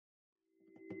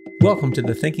Welcome to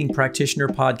the Thinking Practitioner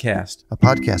Podcast, a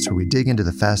podcast where we dig into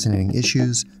the fascinating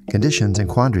issues, conditions, and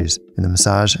quandaries in the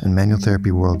massage and manual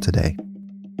therapy world today.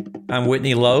 I'm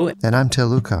Whitney Lowe. And I'm Til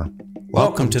Luca.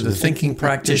 Welcome to the Thinking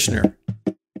Practitioner.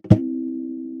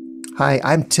 Hi,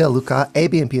 I'm Til Luca.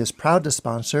 ABMP is proud to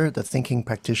sponsor the Thinking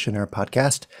Practitioner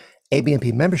podcast.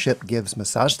 ABMP membership gives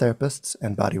massage therapists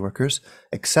and bodyworkers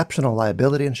exceptional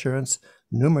liability insurance,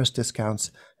 numerous discounts,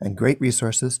 and great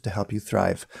resources to help you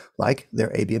thrive, like their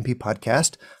ABMP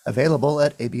podcast, available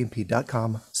at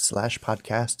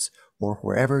abmp.com/podcasts or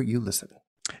wherever you listen.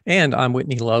 And I'm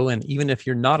Whitney Lowe, and even if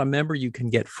you're not a member, you can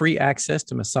get free access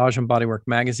to Massage and Bodywork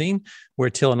magazine,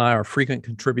 where Til and I are frequent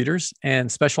contributors,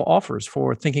 and special offers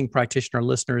for Thinking Practitioner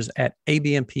listeners at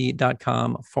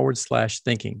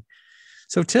abmp.com/thinking.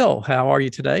 So Til, how are you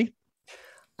today?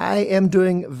 I am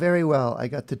doing very well. I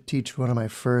got to teach one of my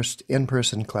first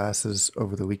in-person classes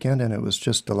over the weekend, and it was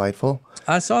just delightful.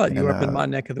 I saw that you were up in my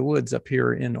neck of the woods up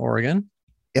here in Oregon.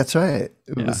 That's right.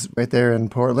 It was right there in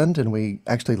Portland, and we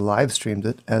actually live streamed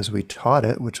it as we taught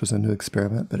it, which was a new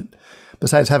experiment. But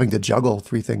besides having to juggle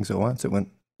three things at once, it went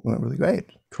really great.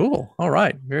 Cool. All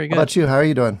right. Very good. How about you? How are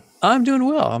you doing? I'm doing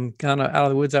well. I'm kind of out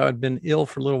of the woods. I had been ill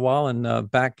for a little while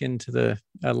and back into the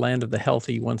land of the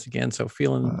healthy once again. So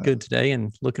feeling good today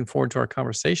and looking forward to our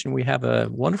conversation. We have a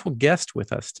wonderful guest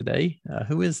with us today.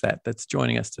 Who is that's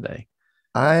joining us today?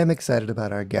 I'm excited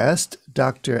about our guest.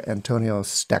 Dr. Antonio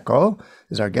Stecco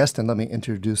is our guest. And let me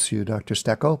introduce you, Dr.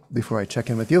 Stecco, before I check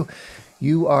in with you.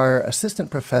 You are assistant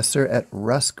professor at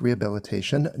Rusk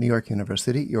Rehabilitation, New York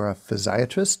University. You're a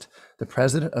physiatrist, the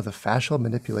president of the Fascial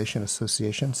Manipulation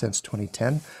Association since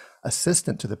 2010,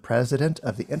 assistant to the president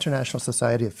of the International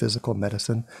Society of Physical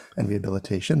Medicine and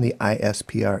Rehabilitation, the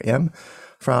ISPRM,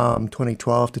 from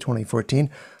 2012 to 2014,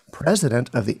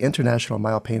 president of the International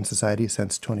Myopain Society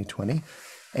since 2020,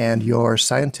 and your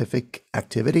scientific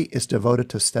activity is devoted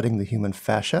to studying the human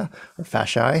fascia, or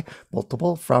fasciae,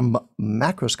 multiple, from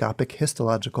macroscopic,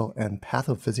 histological, and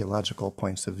pathophysiological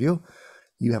points of view.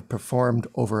 You have performed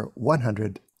over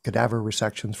 100 cadaver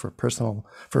resections for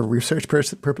research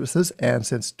purposes, and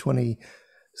since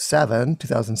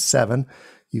 2007,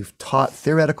 you've taught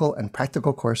theoretical and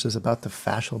practical courses about the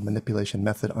fascial manipulation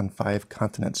method on 5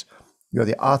 continents. You're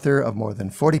the author of more than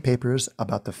 40 papers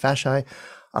about the fasciae,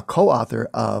 a co-author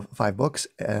of 5 books,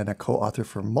 and a co-author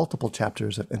for multiple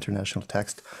chapters of international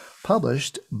text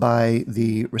published by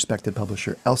the respected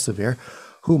publisher Elsevier,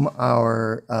 whom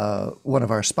one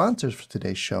of our sponsors for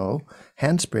today's show,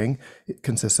 Handspring, it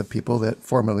consists of people that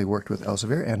formerly worked with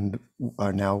Elsevier and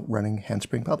are now running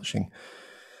Handspring Publishing.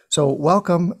 So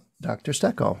welcome, Dr.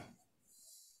 Stecco.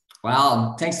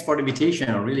 Well, thanks for the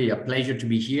invitation. Really a pleasure to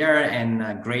be here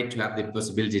and great to have the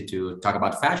possibility to talk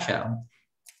about fascia.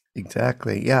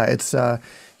 Exactly. Yeah, it's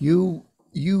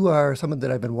you are someone that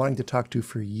I've been wanting to talk to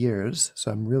for years.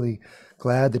 So I'm really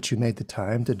glad that you made the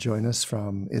time to join us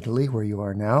from Italy, where you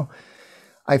are now.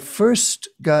 I first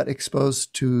got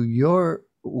exposed to your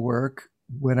work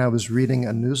when I was reading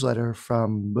a newsletter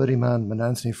from Budiman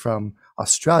Manansny from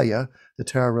Australia, the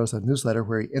Terra Rosa newsletter,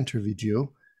 where he interviewed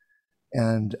you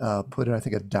and put in, I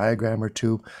think, a diagram or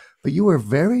two. But you were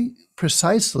very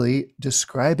precisely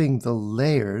describing the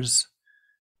layers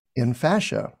in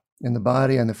fascia, in the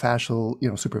body, and the fascial,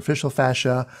 superficial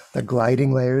fascia, the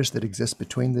gliding layers that exist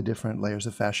between the different layers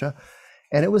of fascia.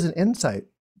 And it was an insight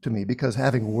to me, because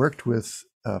having worked with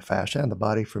fascia and the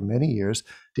body for many years,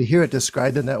 to hear it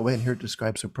described in that way and hear it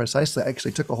described so precisely, I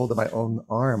actually took a hold of my own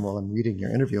arm while I'm reading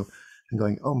your interview and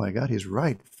going, oh my God, he's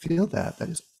right. Feel that.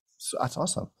 That's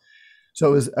awesome.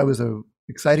 So it was an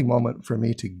exciting moment for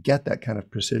me to get that kind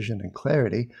of precision and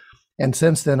clarity. And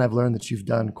since then, I've learned that you've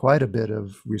done quite a bit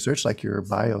of research, like your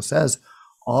bio says,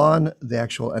 on the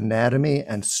actual anatomy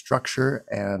and structure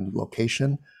and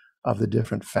location of the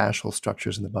different fascial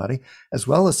structures in the body, as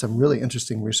well as some really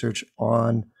interesting research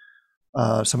on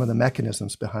some of the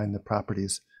mechanisms behind the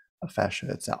properties of fascia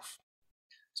itself.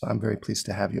 So I'm very pleased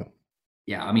to have you.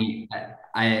 Yeah,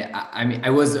 I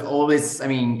was always,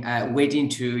 waiting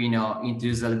to,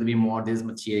 introduce a little bit more this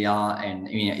material, and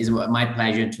it's my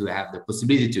pleasure to have the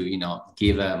possibility to,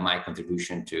 give my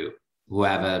contribution to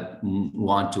whoever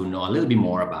want to know a little bit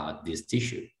more about this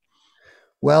tissue.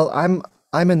 Well,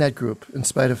 I'm in that group, in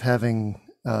spite of having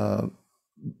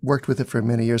worked with it for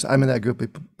many years. I'm in that group of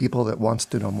people that wants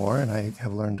to know more, and I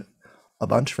have learned a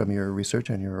bunch from your research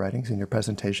and your writings and your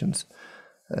presentations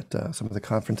at some of the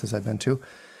conferences I've been to.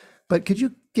 But could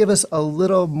you give us a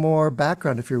little more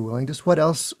background, if you're willing? Just what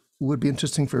else would be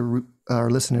interesting for our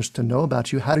listeners to know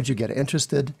about you? How did you get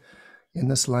interested in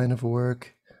this line of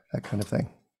work? That kind of thing.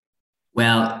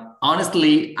 Well,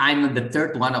 honestly, I'm the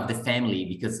third one of the family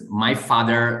because my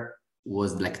father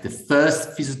was like the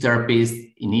first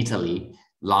physiotherapist in Italy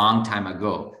long time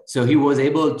ago. So he was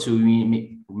able to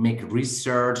make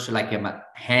research, like a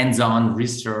hands-on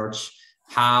research,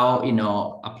 how,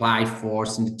 applied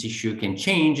force in the tissue can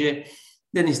change it.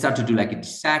 Then he started to do like a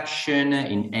dissection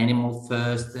in animal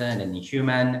first and then in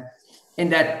human.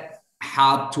 And that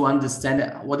helped to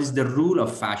understand what is the role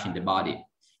of fascia in the body.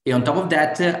 And on top of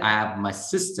that, I have my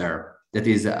sister that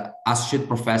is an associate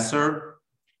professor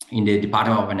in the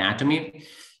Department of Anatomy.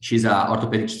 She's an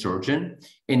orthopedic surgeon,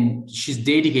 and she's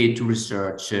dedicated to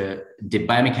research the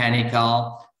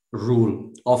biomechanical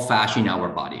role of fascia in our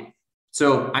body.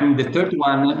 So I'm the third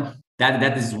one.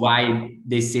 That is why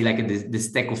they say like the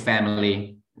Stecco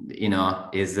family,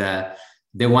 is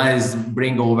the one is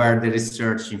bring over the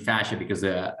research in fascia because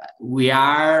we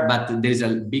are, but there's a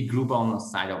big group on the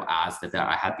side of us that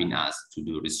are helping us to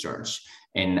do research.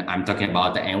 And I'm talking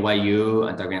about the NYU,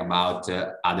 I'm talking about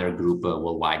other group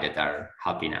worldwide that are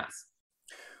helping us.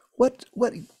 What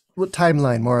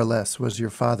timeline, more or less, was your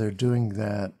father doing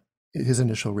his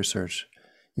initial research?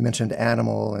 You mentioned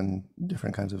animal and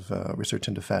different kinds of research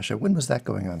into fascia. When was that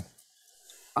going on?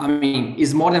 I mean,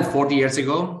 it's more than 40 years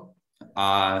ago.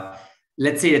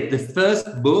 Let's say that the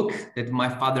first book that my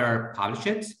father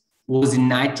published was in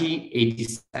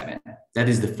 1987. That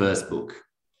is the first book.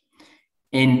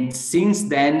 And since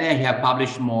then, he has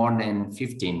published more than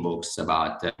 15 books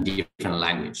about different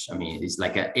language. I mean, it's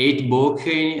like 8 books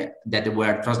that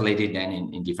were translated then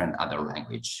in different other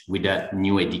language with a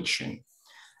new edition.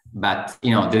 But,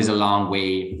 there's a long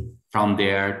way from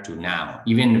there to now,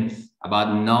 even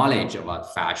about knowledge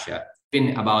about fascia,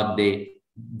 even about the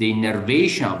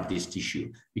innervation of this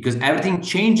tissue, because everything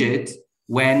changed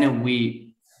when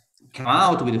we come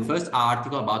out with the first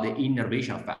article about the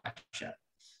innervation of fascia.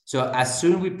 So as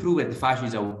soon as we prove that the fascia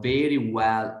is a very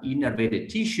well innervated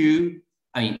tissue,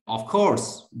 I mean, of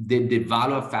course, the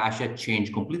value of fascia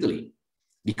changed completely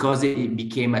because it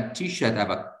became a tissue that have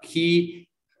a key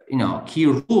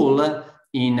role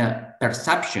in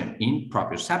perception, in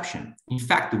proprioception. In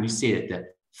fact, we say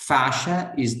that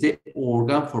fascia is the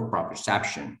organ for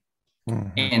proprioception. Mm-hmm.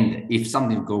 And if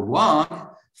something goes wrong,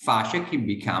 fascia can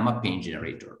become a pain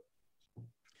generator.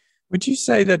 Would you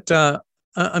say that,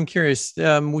 I'm curious,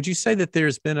 would you say that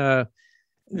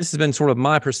this has been sort of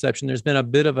my perception, there's been a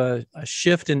bit of a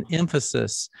shift in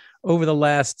emphasis over the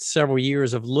last several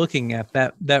years of looking at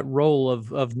that role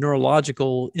of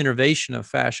neurological innervation of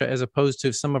fascia, as opposed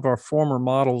to some of our former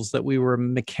models that we were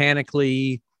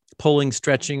mechanically pulling,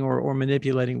 stretching, or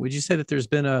manipulating? Would you say that there's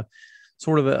been a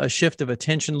sort of a shift of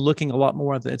attention, looking a lot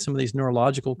more at some of these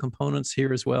neurological components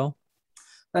here as well?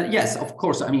 Yes, of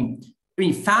course. I mean,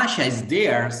 fascia is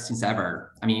there since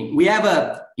ever. I mean, we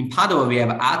have in Padua, we have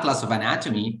Atlas of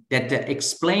Anatomy that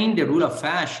explain the role of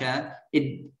fascia.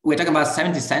 We're talking about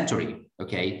 17th century,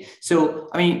 okay? So,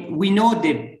 I mean, we know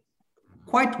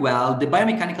quite well the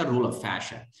biomechanical role of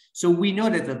fascia. So we know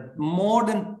that more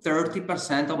than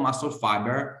 30% of muscle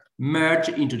fiber merge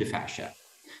into the fascia.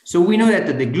 So we know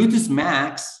that the gluteus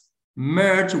max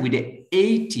merge with the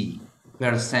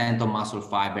 80% of muscle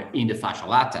fiber in the fascia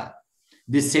lata.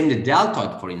 The same the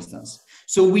deltoid, for instance.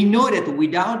 So we know that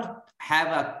without have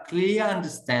a clear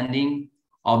understanding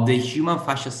of the human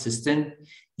fascia system,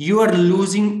 you are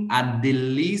losing at the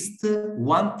least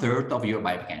 1/3 of your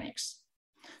biomechanics.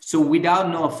 So without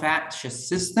no fascia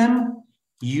system,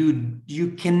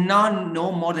 you cannot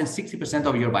know more than 60%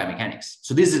 of your biomechanics.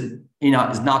 So this is,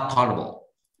 is not tolerable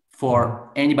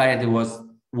for anybody that was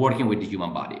working with the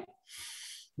human body.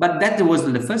 But that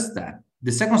was the first step.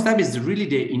 The second step is really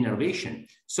the innervation.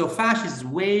 So fascia is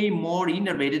way more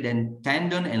innervated than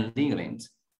tendon and ligament.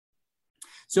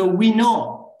 So we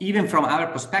know, even from our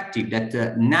perspective,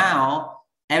 that now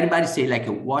everybody say like,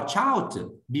 watch out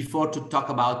before to talk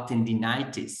about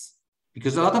tendinitis,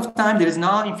 because a lot of time there is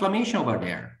no inflammation over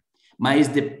there. But it's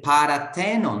the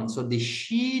paratenon, so the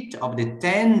sheet of the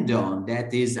tendon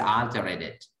that is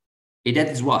altered. And that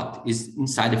is what is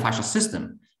inside the fascial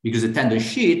system, because the tendon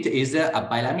sheet is a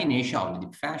bilamination of the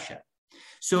deep fascia.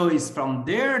 So it's from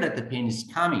there that the pain is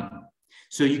coming.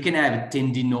 So you can have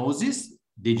tendinosis,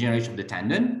 degeneration of the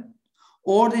tendon,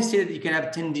 or they say that you can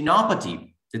have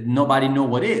tendinopathy that nobody knows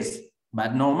what is,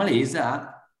 but normally is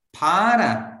a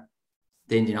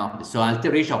paratendinopathy, so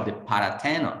alteration of the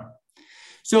paratenon.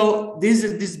 So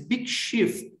this big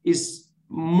shift is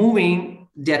moving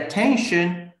the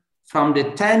attention from the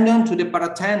tendon to the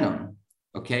paratenon,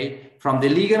 okay? From the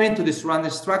ligament to the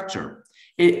surrounding structure.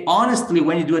 Honestly,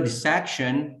 when you do a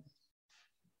dissection,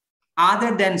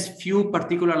 other than few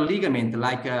particular ligament,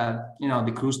 like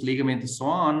the cruciate ligament and so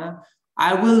on,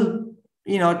 I will,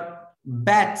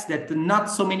 bet that not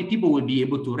so many people will be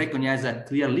able to recognize a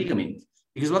clear ligament,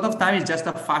 because a lot of time it's just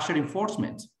a fascial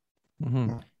reinforcement.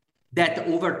 Mm-hmm. That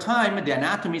over time, the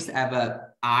anatomists have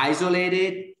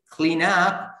isolated, clean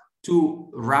up to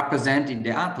represent in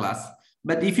the atlas.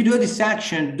 But if you do a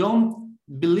dissection, don't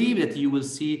believe that you will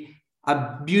see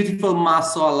a beautiful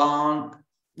muscle along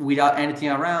without anything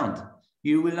around.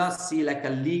 You will not see like a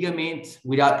ligament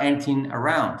without anything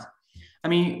around. I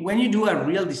mean, when you do a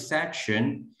real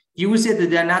dissection, you will see that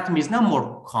the anatomy is not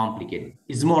more complicated.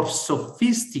 It's more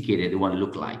sophisticated than what it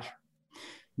looks like.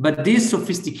 But this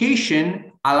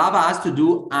sophistication allows us to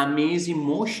do amazing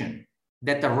motion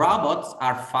that the robots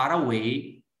are far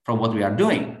away from what we are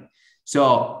doing.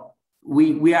 So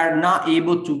we are not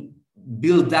able to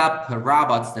build up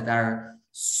robots that are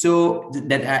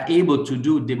able to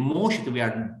do the motion that we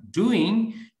are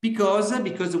doing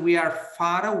because we are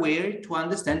far away to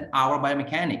understand our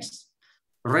biomechanics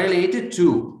related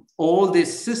to all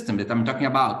this system that I'm talking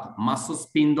about: muscle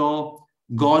spindle,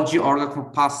 Golgi organ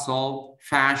corpuscle,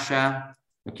 fascia.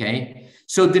 Okay,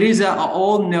 so there is a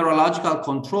all neurological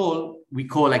control we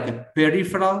call like a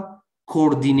peripheral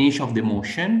coordination of the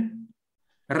motion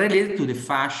related to the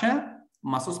fascia,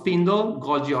 muscle spindle,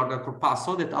 Golgi organ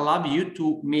corpuscle that allow you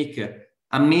to make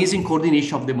amazing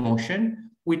coordination of the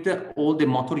motion with all the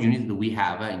motor units that we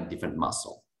have in different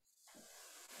muscle.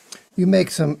 You've made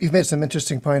some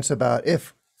interesting points about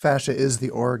if fascia is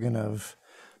the organ of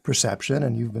perception,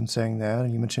 and you've been saying that,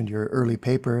 and you mentioned your early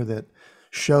paper that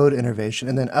showed innervation,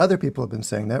 and then other people have been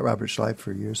saying that, Robert Schleip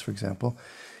for years, for example.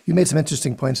 You made some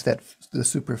interesting points that the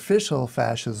superficial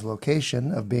fascia's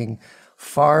location of being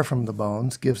far from the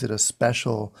bones gives it a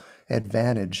special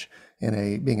advantage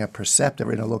in being a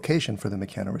perceptor in a location for the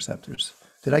mechanoreceptors.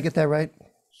 Did I get that right?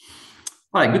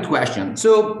 All right, good question.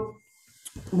 So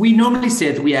we normally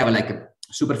say that we have like a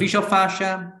superficial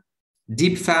fascia,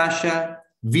 deep fascia,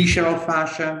 visceral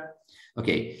fascia.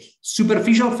 Okay,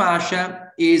 superficial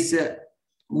fascia is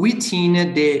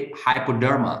within the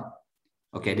hypoderma,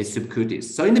 okay, the subcutis.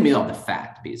 So in the middle of the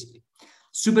fat, basically.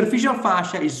 Superficial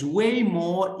fascia is way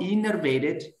more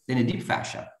innervated than the deep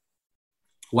fascia.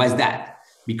 Why is that?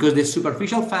 Because the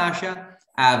superficial fascia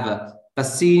have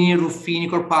Pacini, Ruffini,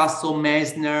 corpuscle,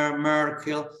 Meissner,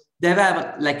 Merkel. They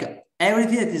have like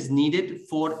everything that is needed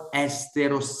for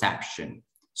exteroception.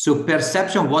 So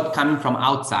perception of what coming from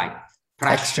outside,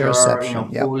 pressure,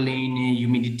 pulling,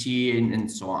 humidity, and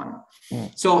so on.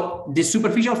 Mm. So the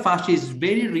superficial fascia is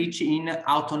very rich in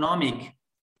autonomic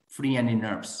free ending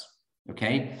nerves,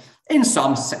 okay, and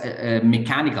some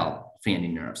mechanical free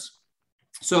ending nerves.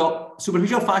 So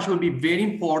superficial fascia will be very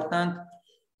important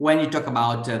when you talk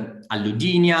about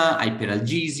allodynia,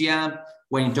 hyperalgesia,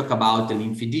 when you talk about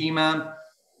lymphedema,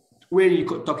 when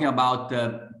you're talking about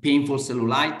painful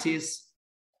cellulitis,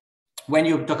 when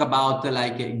you talk about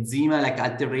like eczema, like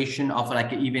alteration of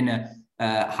like even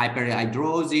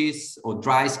hyperhidrosis or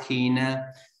dry skin.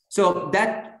 So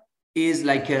that is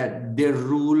like the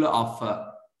rule of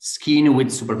skin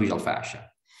with superficial fascia.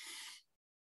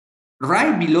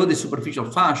 Right below the superficial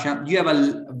fascia, you have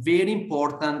a very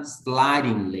important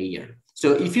sliding layer.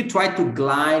 So if you try to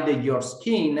glide your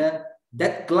skin,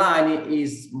 that glide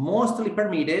is mostly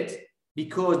permitted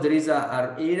because there is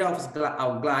an area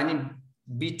of gliding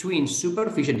between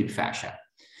superficial and deep fascia.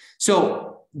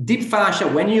 So deep fascia,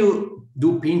 when you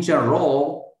do pinch and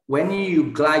roll, when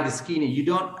you glide the skin, you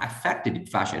don't affect the deep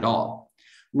fascia at all.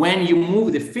 When you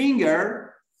move the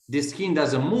finger, the skin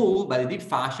doesn't move, but the deep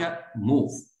fascia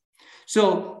moves.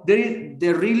 So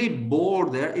the really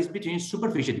border is between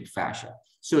superficial and deep fascia.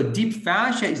 So deep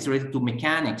fascia is related to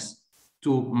mechanics,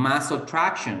 to muscle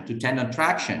traction, to tendon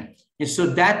traction. And so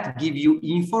that gives you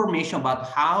information about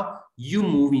how you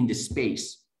move in the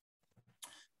space.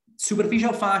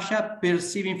 Superficial fascia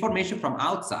perceive information from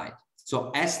outside.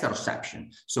 So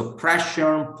exteroception. So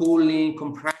pressure, pulling,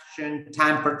 compression,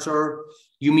 temperature,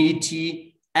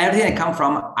 humidity, everything that comes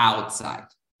from outside.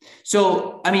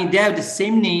 So, I mean, they have the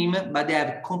same name, but they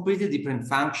have completely different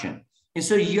function. And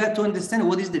so you have to understand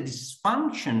what is the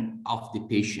dysfunction of the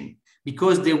patient,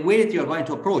 because the way that you're going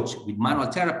to approach with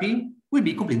manual therapy will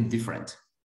be completely different.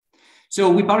 So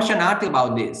we published an article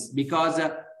about this because,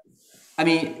 I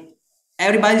mean,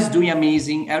 everybody's doing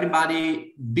amazing.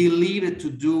 Everybody believes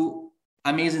to do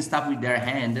amazing stuff with their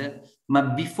hand.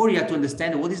 But before you have to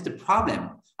understand what is the problem,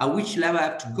 at which level I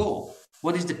have to go,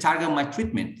 what is the target of my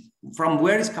treatment, from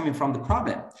where is coming from the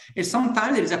problem. And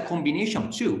sometimes there is a combination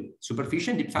of two,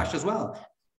 superficial and deep fascia as well.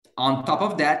 On top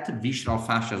of that, visceral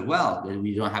fascia as well, that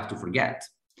we don't have to forget.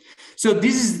 So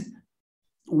this is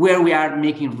where we are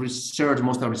making research,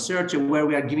 most of our research, and where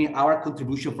we are giving our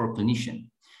contribution for clinician.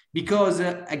 Because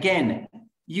again,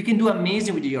 you can do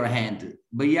amazing with your hand,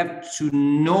 but you have to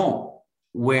know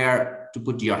where to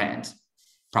put your hand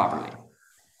properly.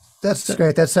 That's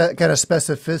great. That's that kind of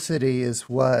specificity is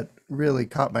what really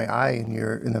caught my eye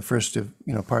in the first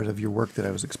part of your work that I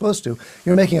was exposed to.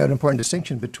 You're making an important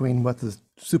distinction between what the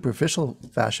superficial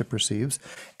fascia perceives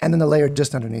and then the layer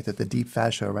just underneath it, the deep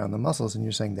fascia around the muscles. And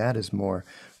you're saying that is more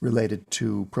related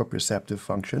to proprioceptive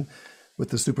function, with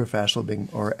the superficial being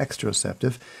or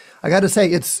exteroceptive. I got to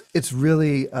say, it's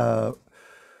really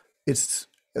it's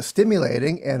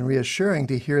stimulating and reassuring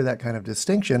to hear that kind of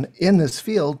distinction in this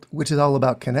field, which is all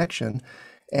about connection,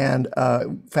 and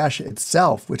fascia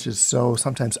itself, which is so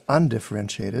sometimes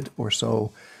undifferentiated or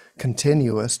so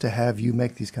continuous. To have you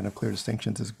make these kind of clear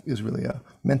distinctions is really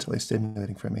mentally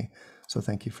stimulating for me. So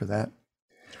thank you for that.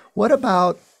 What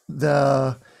about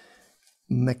the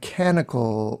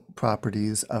mechanical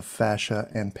properties of fascia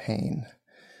and pain?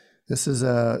 This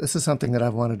is something that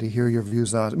I've wanted to hear your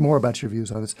views on, more about your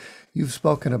views on this. You've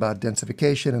spoken about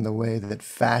densification and the way that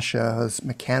fascia's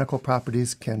mechanical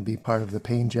properties can be part of the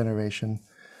pain generation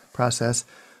process.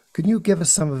 Could you give us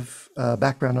some of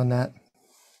background on that?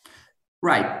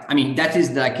 Right. I mean, that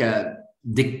is like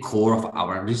the core of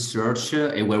our research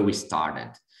and where we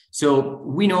started. So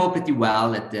we know pretty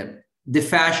well that the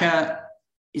fascia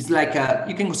is like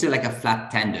you can consider like a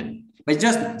flat tendon. But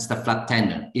it's a flat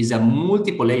tendon, is a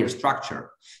multiple layer structure.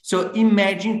 So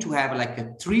imagine to have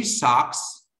like 3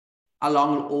 socks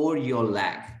along all your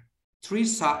leg,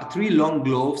 3 long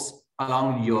gloves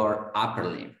along your upper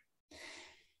limb.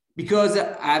 Because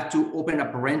I have to open a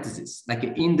parenthesis, like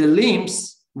in the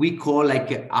limbs, we call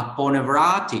like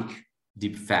aponeurotic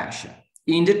deep fascia.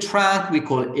 In the trunk, we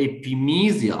call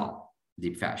epimysial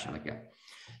deep fascia.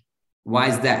 Why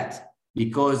is that?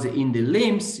 Because in the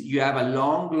limbs, you have a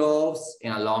long gloves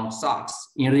and a long socks.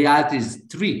 In reality, it's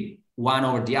 3, one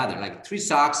over the other, like 3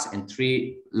 socks and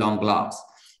 3 long gloves.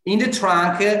 In the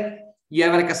trunk, you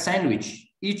have like a sandwich.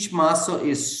 Each muscle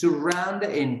is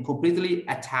surrounded and completely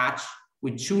attached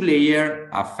with 2 layers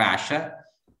of fascia,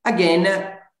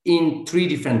 again, in 3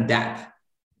 different depths,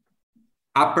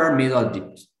 upper, middle,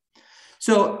 deep.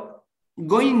 So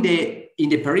going in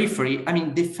the periphery, I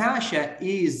mean, the fascia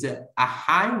is a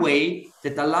highway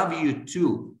that allows you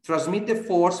to transmit the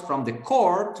force from the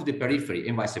core to the periphery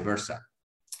and vice versa,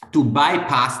 to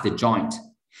bypass the joint.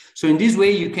 So in this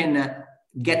way, you can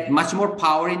get much more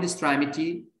power in the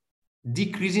extremity,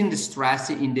 decreasing the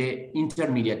stress in the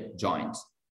intermediate joints.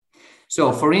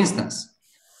 So for instance,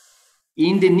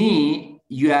 in the knee,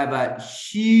 you have a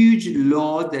huge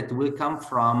load that will come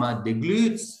from the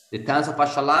glutes, the tensor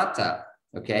fascia lata,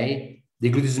 okay? The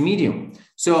gluteus medium.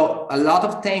 So a lot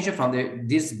of tension from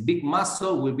this big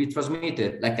muscle will be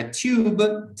transmitted like a tube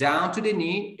down to the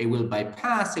knee. It will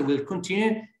bypass, it will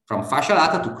continue from fascia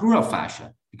lata to crural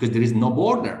fascia because there is no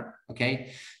border,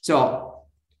 okay? So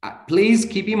please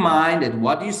keep in mind that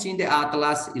what you see in the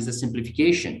atlas is a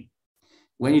simplification.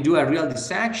 When you do a real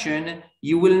dissection,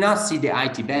 you will not see the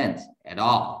IT band at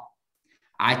all.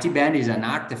 IT band is an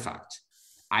artifact.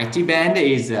 IT band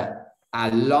is a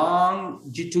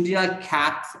longitudinal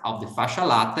cut of the fascia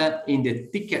lata in the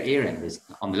thicker area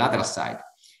on the lateral side.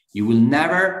 You will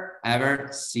never, ever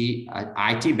see an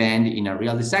IT band in a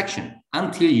real dissection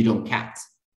until you don't cut,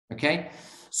 okay?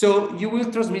 So you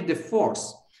will transmit the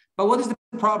force. But what is the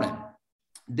problem?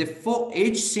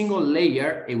 Each single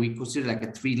layer, and we consider like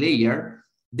a 3 layer,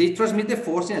 they transmit the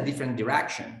force in a different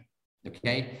direction,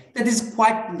 okay? That is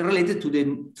quite related to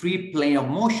the 3 plane of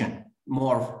motion,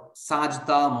 more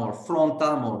sagittal, more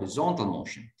frontal, more horizontal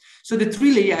motion. So the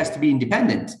 3 layer has to be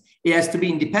independent. It has to be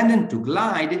independent to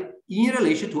glide in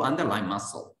relation to underlying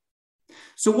muscle.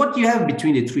 So what you have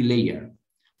between the 3 layer?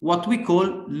 What we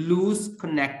call loose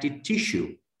connective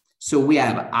tissue. So we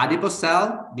have adipose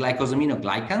cell,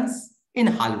 glycosaminoglycans, and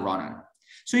hyaluronan.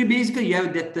 So you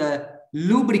have that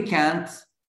lubricant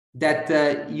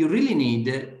that you really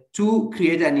need to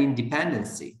create an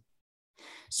independency.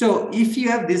 So if you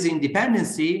have this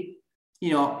independency,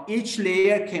 each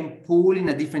layer can pull in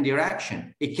a different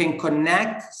direction. It can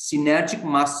connect synergic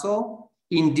muscle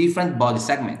in different body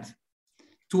segments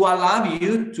to allow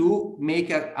you to make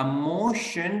a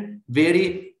motion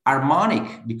very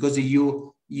harmonic, because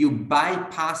you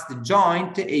bypass the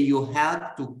joint and you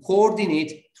help to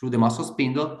coordinate through the muscle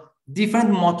spindle different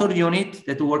motor units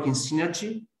that work in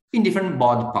synergy in different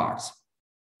body parts.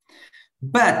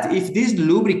 But if this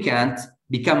lubricant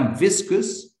become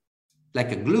viscous,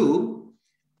 like a glue,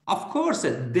 of course,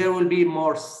 there will be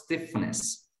more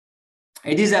stiffness.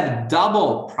 It is a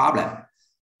double problem.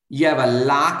 You have a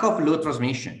lack of load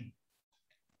transmission,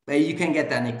 but you can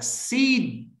get an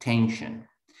exceed tension.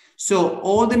 So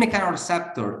all the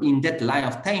mechanoreceptor in that line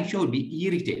of tension will be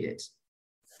irritated.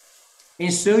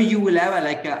 And so you will have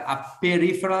a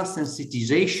peripheral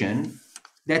sensitization.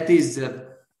 That is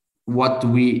what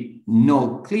we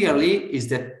know clearly is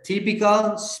the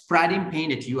typical spreading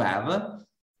pain that you have,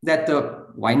 that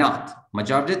why not?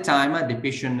 Majority of the time, the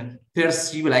patient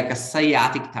perceive like a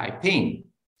sciatic type pain.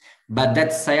 But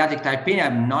that sciatic type pain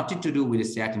has nothing to do with the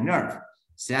sciatic nerve.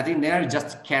 Sciatic nerve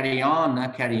just carry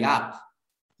on, carry up.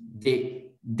 The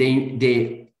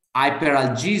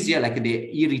hyperalgesia, like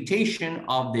the irritation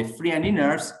of the free handing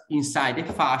nerves inside the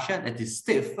fascia that is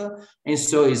stiff, and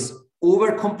so is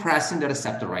over compressing the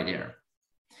receptor right there.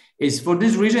 It's for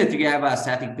this reason that you have a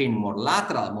sciatic pain more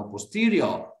lateral, more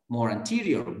posterior, more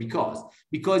anterior,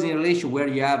 because in relation where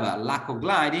you have a lack of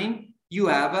gliding, you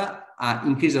have an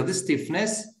increase of the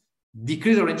stiffness,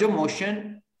 decrease of range of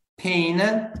motion, pain,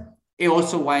 and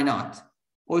also why not?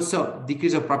 Also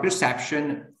decrease of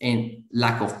proprioception and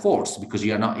lack of force because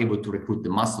you are not able to recruit the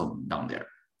muscle down there.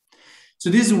 So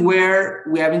this is where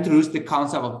we have introduced the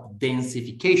concept of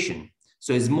densification.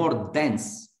 So it's more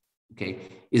dense, okay?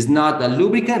 It's not a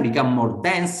lubricant, become more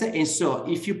dense. And so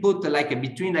if you put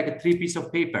between a 3 pieces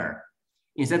of paper,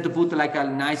 instead to put a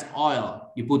nice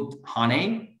oil, you put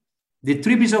honey. The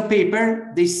 3 pieces of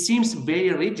paper, they seems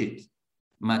very rigid,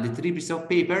 but the 3 pieces of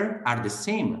paper are the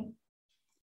same.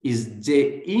 Is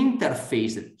the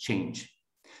interface that change.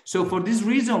 So for this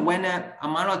reason, when a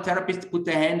manual therapist put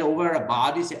a hand over a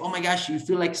body, say, oh my gosh, you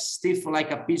feel like stiff,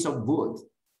 like a piece of wood.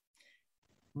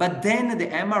 But then the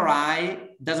MRI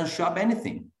doesn't show up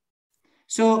anything.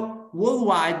 So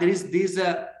worldwide, there is this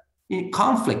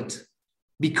conflict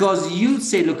because you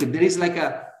say, look, there is like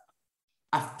a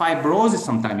fibrosis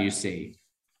sometimes you say,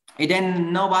 and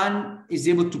then no one is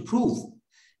able to prove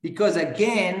because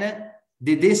again,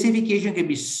 the densification can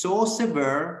be so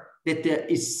severe that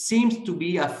it seems to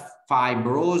be a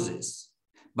fibrosis.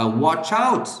 But watch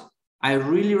out. I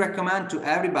really recommend to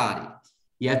everybody,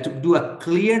 you have to do a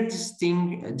clear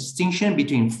distinction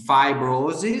between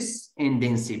fibrosis and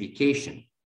densification.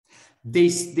 They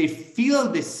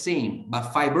feel the same,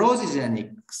 but fibrosis is an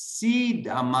exceed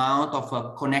amount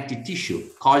of connective tissue,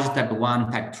 collagen type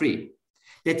 1, type 3,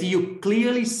 that you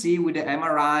clearly see with the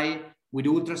MRI, with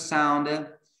ultrasound,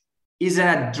 is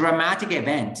a dramatic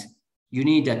event. You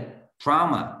need a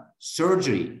trauma,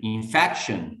 surgery,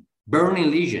 infection,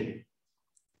 burning lesion,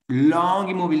 long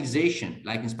immobilization,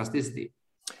 like in spasticity.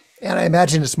 And I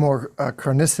imagine it's more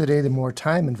chronicity, the more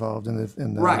time involved in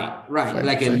the right,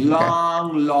 like a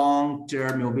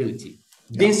long-term mobility.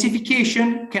 Yeah.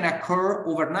 Densification can occur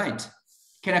overnight,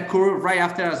 can occur right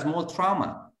after a small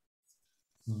trauma.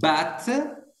 But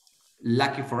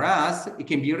lucky for us, it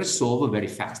can be resolved very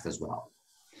fast as well.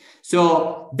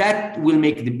 So that will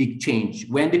make the big change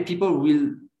when the people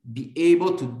will be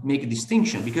able to make a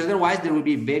distinction, because otherwise there will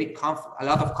be a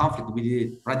lot of conflict with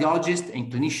the radiologist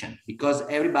and clinician because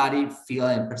everybody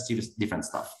feels and perceives different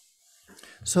stuff.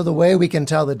 So the way we can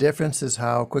tell the difference is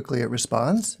how quickly it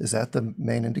responds? Is that the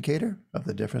main indicator of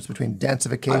the difference between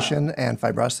densification and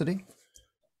fibrosity?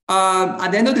 At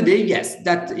the end of the day, yes,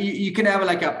 that you can have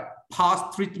like a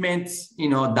post-treatment,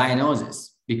 diagnosis.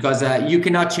 Because you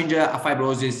cannot change a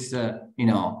fibrosis, in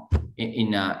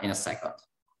a second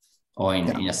or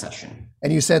in a session.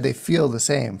 And you said they feel the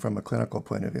same from a clinical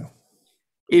point of view.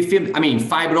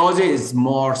 Fibrosis is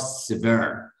more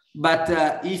severe. But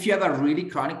if you have a really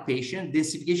chronic patient,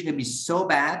 densification can be so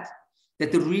bad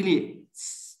that it really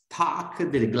stuck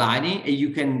the gliding, and you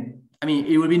can,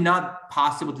 it will be not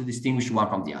possible to distinguish one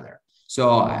from the other.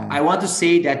 So I want to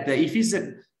say that if it's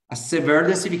a severe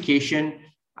densification,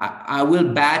 I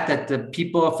will bet that the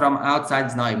people from outside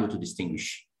is not able to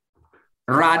distinguish,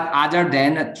 rather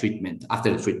than treatment,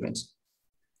 after the treatment.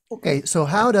 Okay, so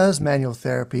how does manual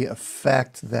therapy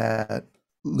affect that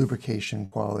lubrication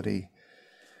quality?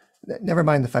 Never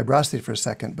mind the fibrosity for a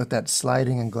second, but that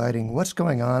sliding and gliding, what's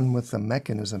going on with the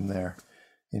mechanism there,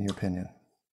 in your opinion?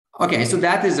 Okay, so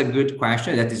that is a good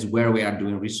question. That is where we are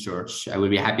doing research. I will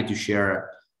be happy to share,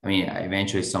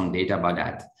 eventually some data about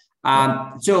that.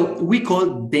 So we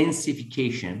call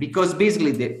densification because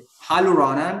basically the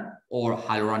hyaluronan or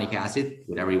hyaluronic acid,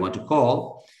 whatever you want to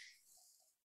call,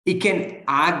 it can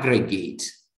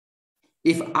aggregate.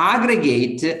 If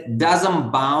aggregate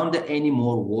doesn't bound any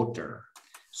more water.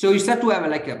 So you start to have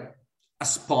like a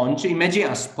sponge. Imagine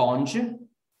a sponge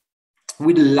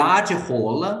with a large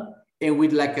hole and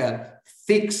with like a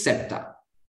thick septa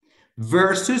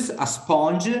versus a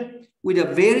sponge with a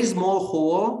very small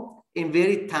hole and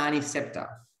very tiny septa.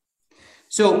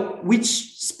 So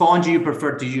which sponge do you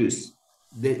prefer to use?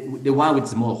 The one with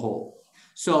small hole.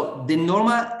 So the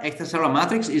normal extracellular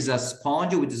matrix is a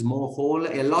sponge with a small hole.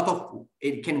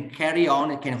 It can carry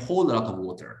on, it can hold a lot of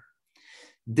water.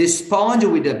 The sponge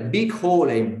with a big hole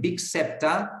and big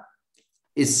septa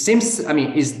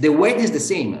the weight is the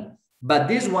same, but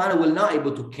this one will not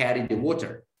able to carry the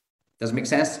water. Does it make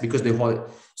sense? Because the whole,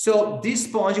 so this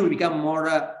sponge will become more,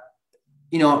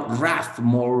 rough,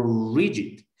 more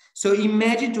rigid. So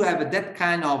imagine to have that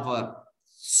kind of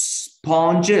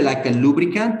sponge, like a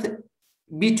lubricant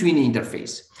between the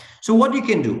interface. So what you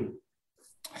can do,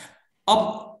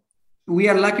 we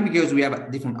are lucky because we have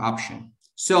a different option.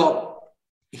 So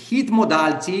heat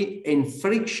modality and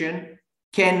friction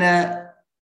can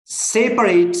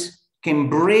can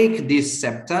break this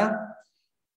septa,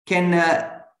 can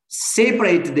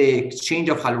separate the exchange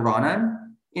of hyaluronan,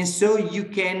 and so you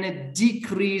can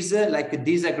decrease like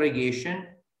disaggregation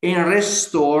and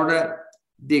restore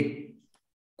the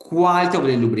quality of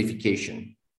the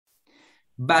lubrication.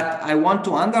 But I want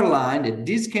to underline that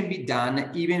this can be done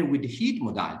even with heat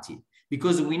modality,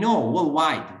 because we know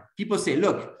worldwide, people say,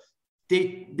 look,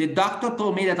 the doctor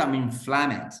told me that I'm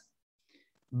inflamed,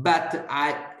 but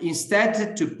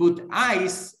instead to put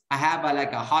ice, I have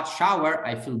a hot shower,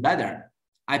 I feel better.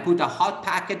 I put a hot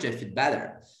package, I feel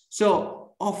better.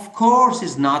 So of course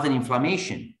it's not an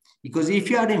inflammation, because if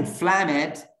you are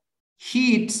inflamed,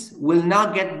 heat will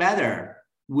not get better,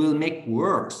 will make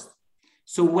worse.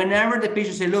 So whenever the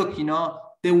patient say, look,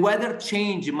 the weather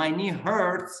change, my knee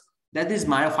hurts, that is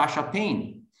myofascial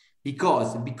pain.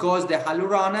 Because the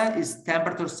hyaluronan is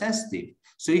temperature sensitive.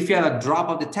 So if you have a drop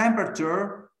of the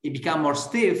temperature, it becomes more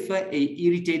stiff, it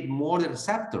irritates more the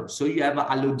receptor. So you have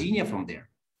allodynia from there.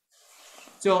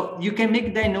 So you can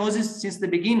make diagnosis since the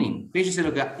beginning. Patients say,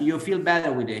 look, you feel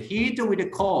better with the heat or with the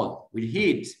cold? With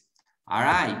heat. All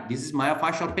right, this is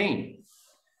myofascial pain.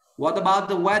 What about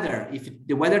the weather? If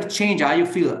the weather change, how you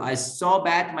feel? I so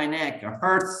bad, my neck, it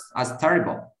hurts, it's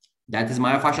terrible. That is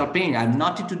myofascial pain. I have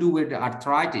nothing to do with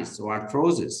arthritis or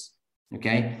arthrosis,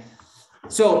 okay?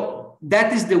 So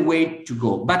that is the way to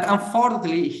go. But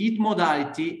unfortunately, heat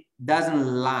modality doesn't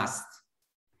last.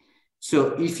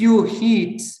 So if you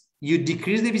heat, you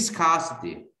decrease the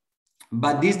viscosity,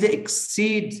 but this the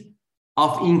exceed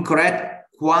of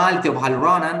incorrect quality of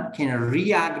hyaluronan can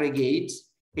reaggregate,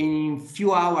 and in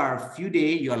few hours, few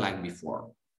days, you're like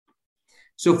before.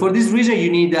 So for this reason,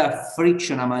 you need a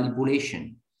friction, a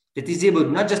manipulation that is able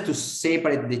not just to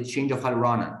separate the change of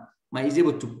hyaluronan, but is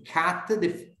able to cut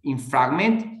in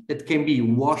fragment that can be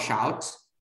washed out,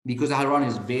 because hyaluronan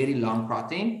is very long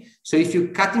protein. So if you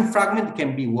cut in fragment, it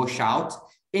can be washed out.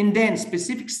 And then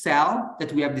specific cell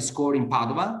that we have discovered in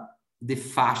Padova, the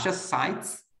fascia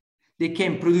sites, they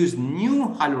can produce new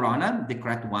hyaluronan, the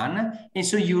correct one. And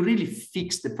so you really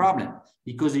fix the problem,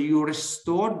 because you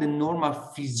restore the normal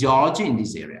physiology in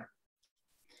this area.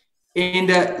 And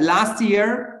last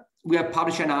year, we have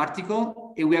published an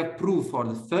article, and we have proved for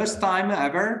the first time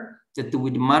ever that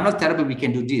with manual therapy, we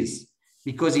can do this.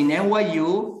 Because in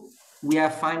NYU, we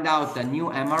have found out a new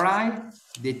MRI,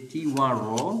 the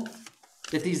T1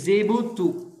 that is able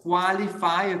to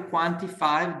qualify or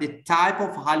quantify the type of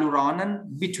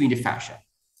hyaluronan between the fascia.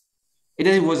 And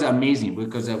it was amazing,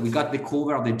 because we got the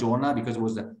cover of the journal, because it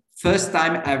was the first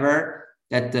time ever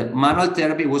that manual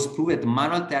therapy was proved that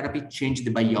manual therapy changed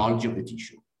the biology of the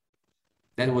tissue.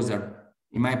 That was, in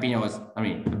my opinion,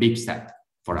 a big step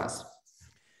for us.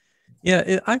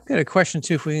 Yeah, I've got a question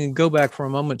too. If we can go back for a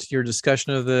moment to your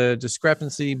discussion of the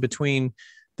discrepancy between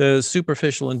the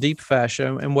superficial and deep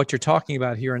fascia and what you're talking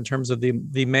about here in terms of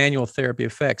the manual therapy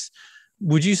effects.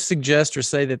 Would you suggest or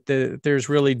say that there's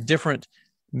really different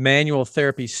manual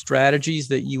therapy strategies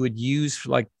that you would use,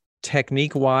 like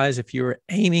technique-wise, if you were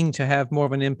aiming to have more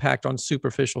of an impact on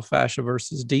superficial fascia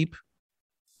versus deep?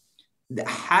 It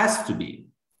has to be.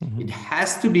 Mm-hmm. It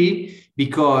has to be,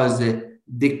 because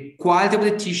the quality of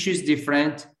the tissue is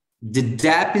different, the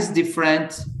depth is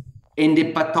different, and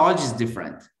the pathology is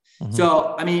different. Mm-hmm.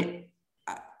 So,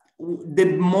 the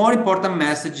more important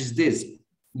message is this: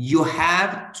 you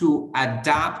have to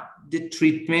adapt the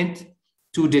treatment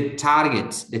to the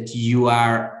target that you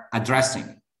are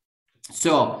addressing.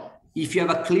 So if you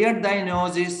have a clear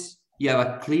diagnosis, you have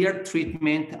a clear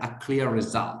treatment, a clear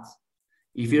result.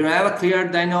 If you have a clear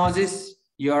diagnosis,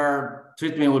 your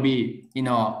treatment will be,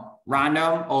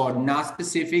 random or not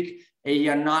specific, and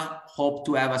you're not hope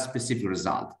to have a specific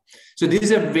result. So this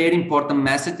is a very important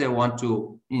message that I want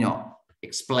to,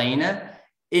 explain.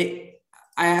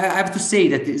 I have to say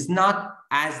that it's not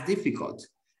as difficult.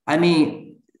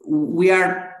 We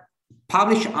are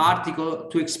published article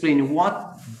to explain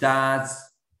what does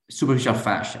superficial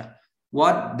fascia,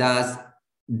 what does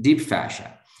deep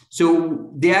fascia.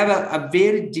 So they have a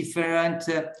very different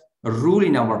rule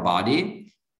in our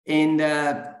body. And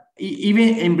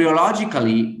even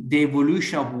embryologically, the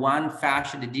evolution of one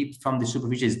fascia, the deep from the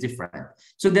superficial, is different.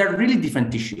 So they're really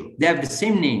different tissue. They have the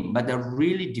same name, but they're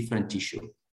really different tissue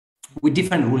with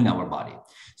different rule in our body.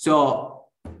 So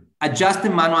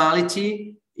adjusted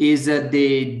manuality is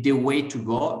the way to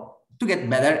go to get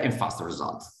better and faster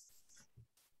results.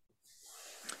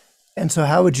 And so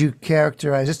how would you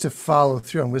characterize, just to follow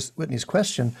through on Whitney's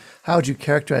question, how would you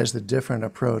characterize the different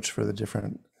approach for the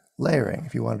different layering,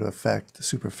 if you wanted to affect the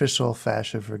superficial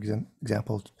fascia, for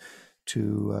example,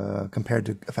 to compared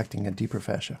to affecting a deeper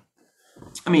fascia?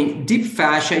 I mean, deep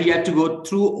fascia, you have to go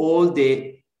through all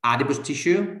the adipose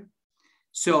tissue.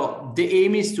 So the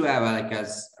aim is to have like a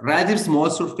relatively small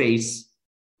surface,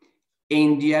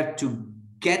 and you have to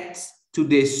get to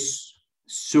this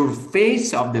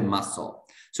surface of the muscle.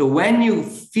 So when you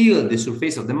feel the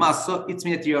surface of the muscle, it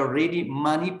means that you already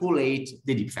manipulate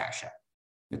the deep fascia.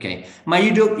 Okay, but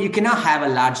you cannot have a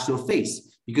large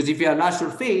surface, because if you have a large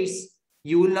surface,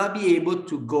 you will not be able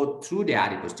to go through the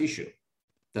adipose tissue.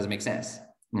 Doesn't make sense,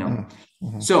 you know.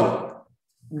 Mm-hmm. So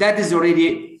that is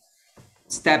already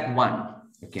step one.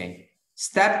 Okay,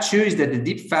 step two is that the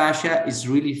deep fascia is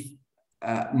really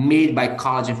made by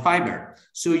collagen fiber.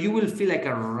 So you will feel like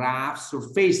a rough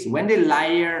surface when the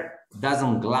layer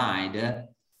doesn't glide.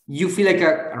 You feel like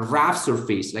a rough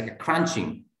surface, like a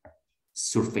crunching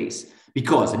surface,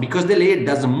 because the layer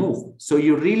doesn't move. So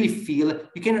you really feel,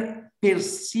 you can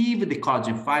perceive the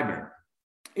collagen fiber.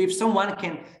 If someone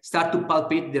can start to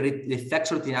palpate the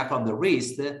flexor retinacula of the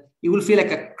wrist, it will feel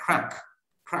like a crack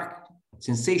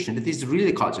sensation. That is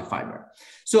really collagen fiber.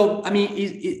 So, I mean,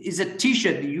 it's a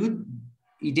tissue that you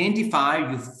identify,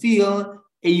 you feel,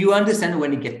 and you understand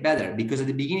when it gets better, because at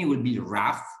the beginning it will be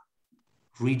rough,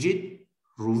 rigid,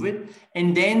 grooved,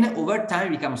 and then over time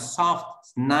it becomes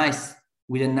soft, nice,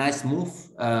 with a nice smooth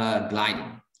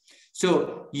gliding.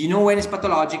 So you know when it's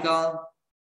pathological,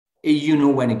 and you know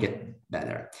when it gets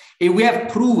better. And we have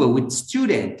proven with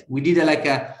students, we did like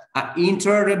a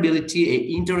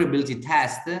interoperability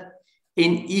test. And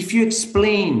if you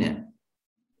explain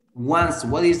once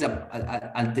what is a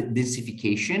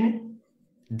densification,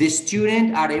 the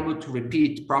students are able to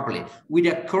repeat properly with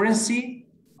a accuracy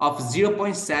of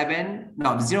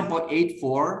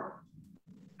 0.84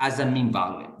 as a mean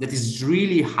value. That is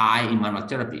really high in manual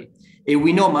therapy. And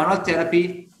we know manual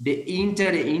therapy, the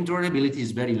interoperability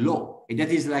is very low. And that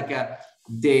is like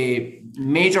the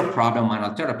major problem in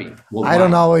manual therapy. I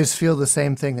don't always feel the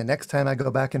same thing the next time I go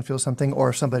back and feel something, or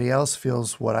if somebody else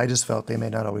feels what I just felt, they may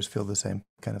not always feel the same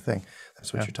kind of thing.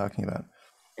 That's what you're talking about.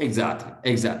 Exactly.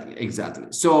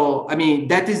 So, I mean,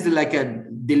 that is the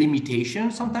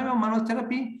limitation sometimes of manual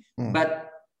therapy.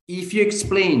 But if you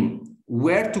explain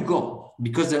where to go,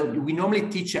 because we normally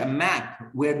teach a map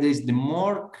where there's the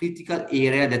more critical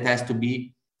area that has to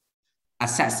be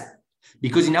assessed.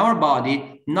 Because in our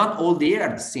body, not all the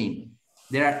areas are the same.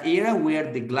 There are areas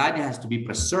where the gliding has to be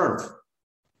preserved.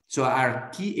 So our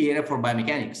key area for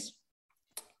biomechanics.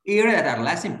 Areas that are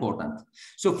less important.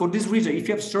 So for this reason, if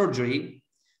you have surgery,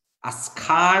 a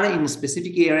scar in a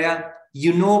specific area,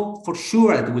 you know for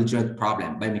sure that it will generate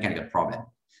problem, biomechanical problem.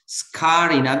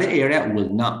 Scar in other area will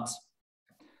not.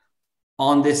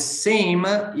 On the same,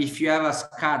 if you have a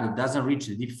scar that doesn't reach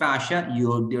the deep fascia,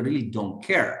 they really don't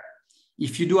care.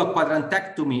 If you do a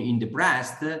quadrantectomy in the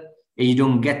breast and you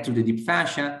don't get to the deep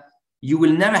fascia, you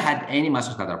will never have any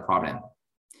musculoskeletal problem.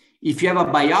 If you have a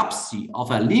biopsy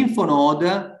of a lymph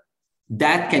node,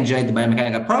 that can generate the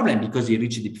biomechanical problem, because you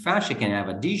reach the deep fascia, can have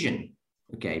adhesion,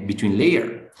 okay, between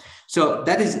layer. So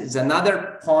that is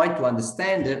another point to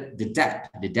understand the depth.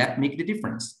 The depth makes the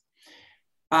difference.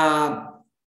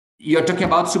 You're talking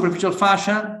about superficial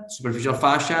fascia. Superficial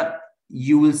fascia,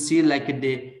 you will see like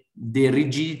the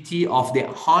rigidity of the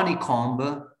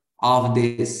honeycomb of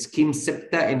the skin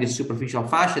septa and the superficial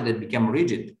fascia that become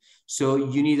rigid. So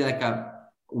you need like a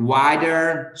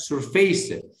wider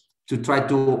surface to try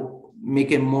to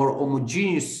make it more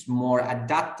homogeneous, more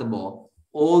adaptable,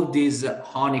 all these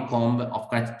honeycomb of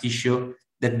connective tissue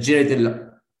that generate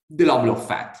the level of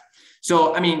fat.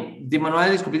 So, I mean, the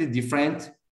manuality is completely different.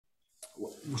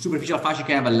 Superficial fascia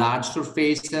can have a large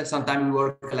surface. Sometimes we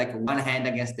work like one hand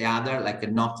against the other, like a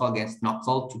knuckle against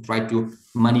knuckle, to try to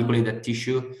manipulate the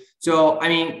tissue. So, I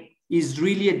mean, it's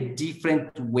really a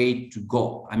different way to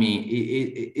go. I mean,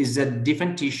 it is a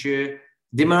different tissue.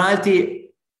 The manuality,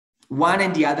 one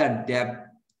and the other, they have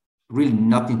really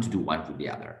nothing to do one with the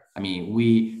other. I mean,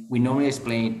 we normally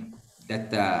explain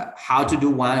that how to do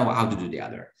one or how to do the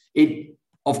other.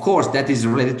 Of course, that is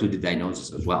related to the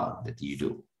diagnosis as well that you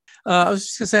do. I was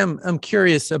just going to say, I'm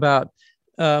curious about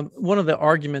one of the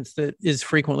arguments that is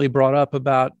frequently brought up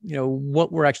about,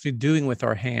 what we're actually doing with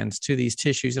our hands to these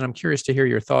tissues. And I'm curious to hear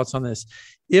your thoughts on this.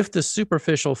 If the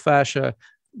superficial fascia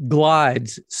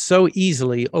glides so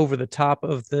easily over the top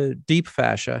of the deep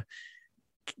fascia,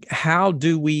 how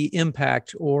do we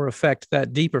impact or affect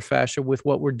that deeper fascia with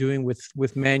what we're doing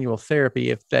with manual therapy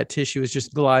if that tissue is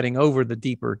just gliding over the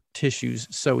deeper tissues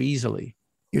so easily?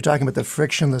 You're talking about the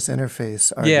frictionless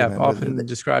interface argument. Yeah, often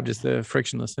described as the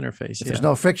frictionless interface. If there's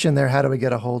no friction there, how do we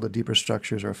get a hold of deeper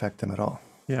structures or affect them at all?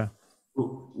 Yeah.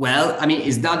 Well,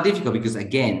 it's not difficult because,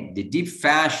 again, the deep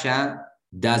fascia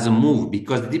doesn't move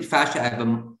because the deep fascia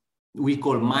have we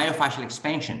call myofascial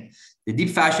expansion. The deep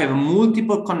fascia have a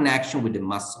multiple connection with the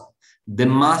muscle. The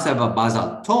muscle have a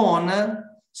basal tone,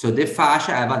 so the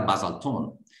fascia have a basal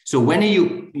tone. So when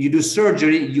you do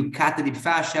surgery, you cut the deep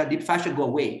fascia go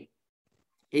away.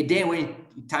 And then when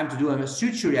it's time to do a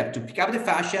suture, you have to pick up the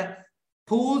fascia,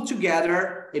 pull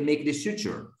together, and make the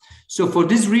suture. So for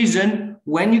this reason,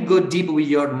 when you go deep with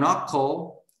your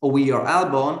knuckle or with your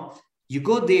elbow, you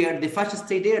go there, the fascia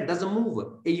stay there, doesn't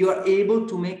move, and you are able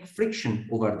to make friction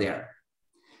over there.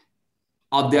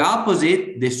 Of the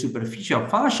opposite, the superficial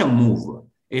fascia move.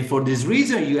 And for this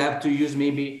reason, you have to use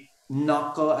maybe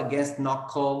knuckle against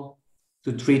knuckle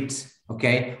to treat,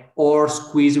 okay? Or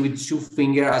squeeze with 2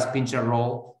 fingers as pinch and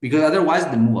roll, because otherwise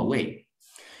they move away.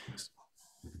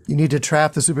 You need to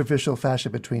trap the superficial fascia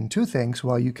between 2 things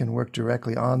while you can work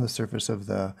directly on the surface of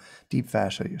the deep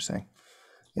fascia, you're saying.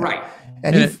 Yeah. Right.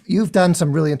 And you've done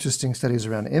some really interesting studies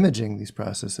around imaging these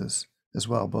processes as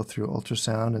well, both through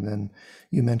ultrasound, and then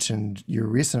you mentioned your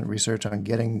recent research on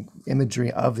getting imagery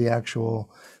of the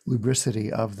actual lubricity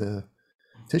of the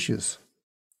tissues.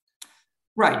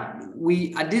 Right.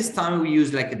 At this time, we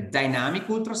use like a dynamic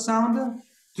ultrasound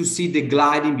to see the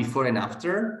gliding before and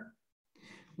after.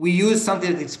 We use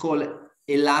something that is called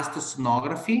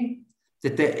elastosonography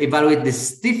that evaluate the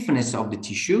stiffness of the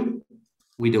tissue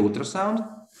with the ultrasound.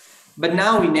 But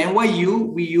now in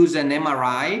NYU, we use an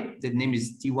MRI, the name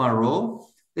is T1-RO,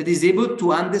 that is able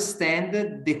to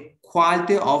understand the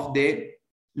quality of the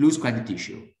loose connective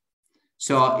tissue.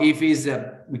 So if it's,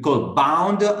 we call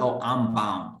bound or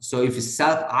unbound. So if it's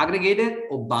self-aggregated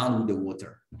or bound with the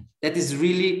water. That is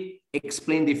really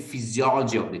explain the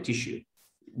physiology of the tissue,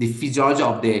 the physiology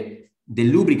of the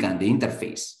lubricant, the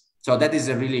interface. So that is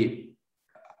a really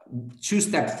 2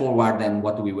 steps forward than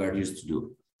what we were used to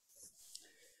do.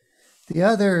 The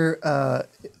other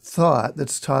thought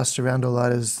that's tossed around a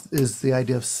lot is the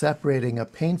idea of separating a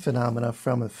pain phenomena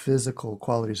from the physical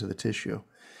qualities of the tissue.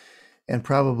 And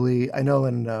probably, I know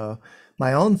in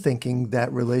my own thinking,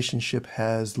 that relationship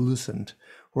has loosened,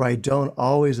 where I don't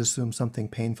always assume something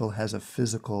painful has a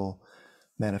physical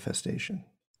manifestation,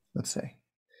 let's say.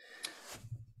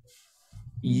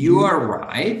 You are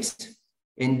right.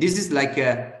 And this is like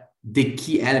the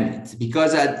key element,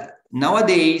 because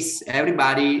nowadays,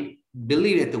 everybody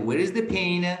believes that where is the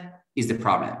pain is the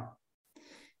problem.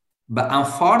 But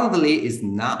unfortunately, it's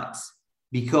not,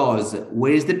 because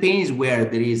where is the pain is where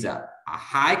there is a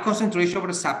high concentration of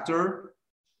receptor,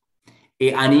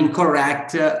 an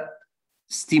incorrect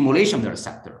stimulation of the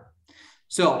receptor.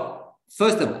 So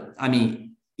first of all,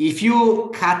 if you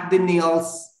cut the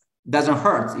nails, doesn't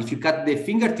hurt. If you cut the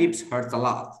fingertips, hurts a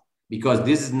lot, because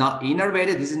this is not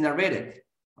innervated, this is innervated.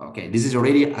 Okay, this is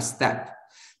already a step.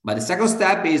 But the second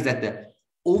step is that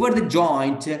over the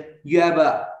joint, you have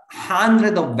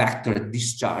 100 of vectors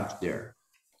discharged there.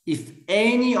 If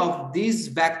any of these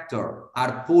vectors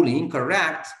are pulling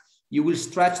incorrect, you will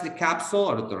stretch the capsule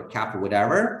or the cap or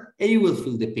whatever, and you will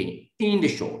feel the pain in the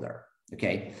shoulder.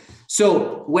 Okay.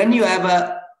 So when you have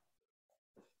a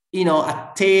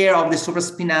tear of the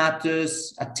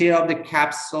supraspinatus, a tear of the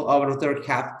capsule of the rotator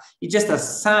cuff, it's just a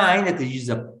sign that there is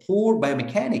a poor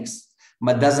biomechanics,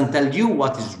 but doesn't tell you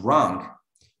what is wrong,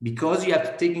 because you have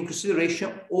to take in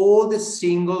consideration all the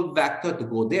single vector to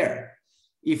go there.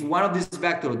 If one of these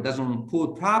vectors doesn't pull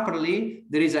properly,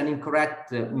 there is an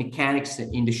incorrect mechanics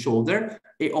in the shoulder.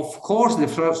 Of course, the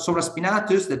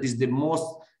supraspinatus, that is the most,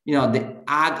 in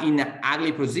an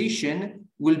ugly position,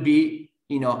 will be,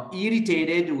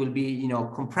 irritated, will be,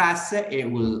 compressed, it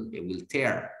will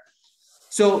tear.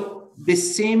 So the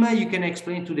same you can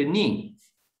explain to the knee.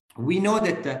 We know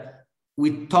that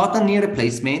with total knee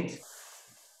replacement,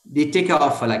 they take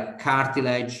off like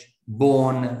cartilage,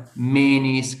 bone,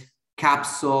 menisc,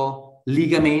 capsule,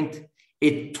 ligament,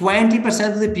 and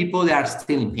 20% of the people, they are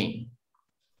still in pain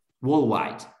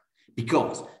worldwide,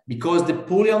 because the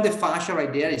pulling on the fascia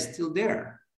right there is still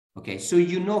there. Okay, so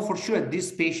for sure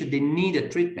this patient, they need a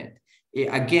treatment.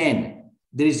 Again,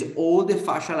 there is all the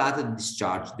fascial lateral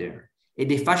discharge there. And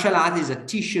the fascial lateral is a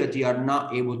tissue that you are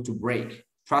not able to break.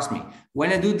 Trust me,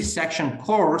 when I do dissection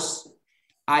course,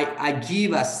 I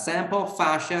give a sample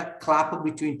fascia clap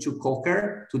between two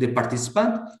cochlear to the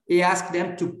participant. I ask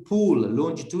them to pull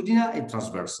longitudinal and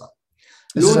transversal.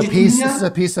 This is a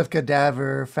piece of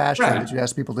cadaver fascia that you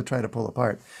ask people to try to pull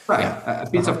apart. Right, yeah. A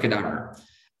piece of cadaver.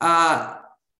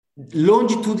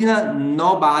 Longitudinal,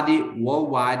 nobody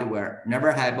worldwide were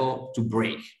never able to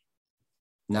break.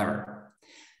 Never.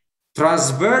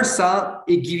 Transversal,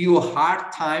 it gives you a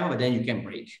hard time, but then you can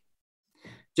break.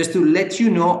 Just to let you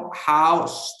know how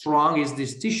strong is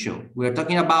this tissue. We're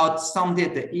talking about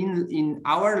something that in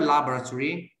our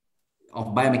laboratory of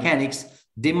biomechanics,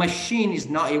 the machine is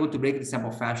not able to break the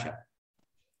sample fascia.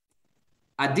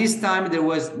 At this time, there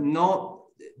was no,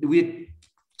 with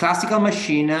classical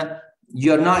machine,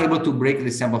 you're not able to break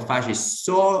the sample fascia. It's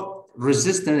so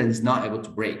resistant that it's not able to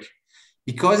break.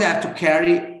 Because I have to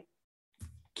carry,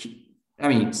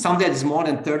 something that is more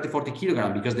than 30, 40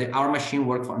 kilograms, because our machine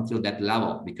worked until that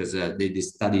level, because they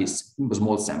study a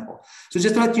small sample. So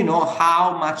just to let you know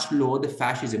how much load the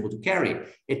fascia is able to carry.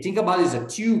 And think about it as a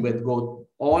tube that goes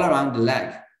all around the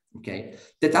leg, okay?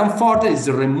 That unfortunately is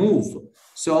removed.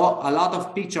 So a lot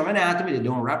of picture of anatomy, they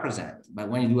don't represent. But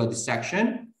when you do a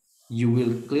dissection, you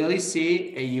will clearly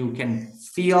see and you can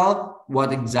feel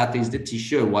what exactly is the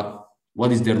tissue,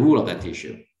 what is the rule of that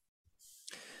tissue.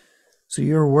 So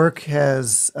your work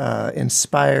has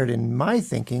inspired, in my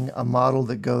thinking, a model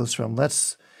that goes from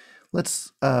let's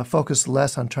focus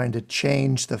less on trying to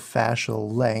change the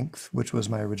fascial length, which was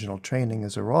my original training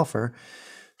as a Rolfer,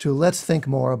 to let's think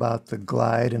more about the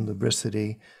glide and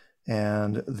lubricity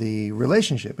and the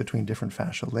relationship between different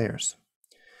fascial layers.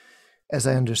 As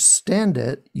I understand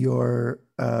it, your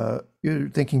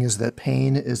thinking is that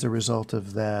pain is a result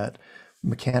of that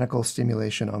mechanical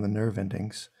stimulation on the nerve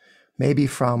endings, maybe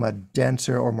from a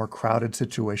denser or more crowded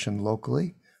situation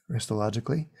locally or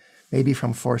histologically, maybe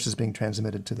from forces being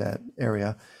transmitted to that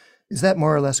area. Is that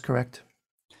more or less correct?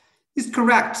 It's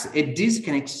correct. And this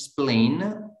can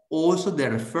explain also the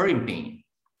referring pain.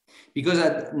 Because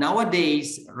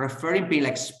nowadays, referring pain,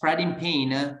 like spreading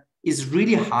pain, is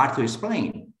really hard to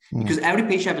explain. Because every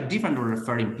patient has a different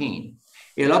referring pain.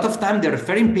 A lot of time, the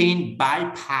referring pain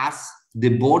bypass the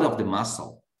board of the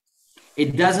muscle.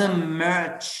 It doesn't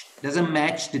match the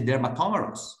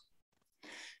dermatomerous.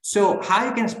 So how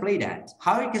you can explain that?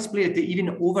 How you can explain that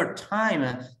even over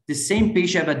time, the same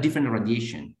patient have a different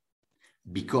radiation?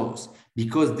 Because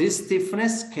this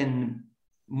stiffness can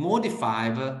modify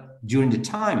during the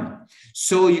time.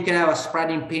 So you can have a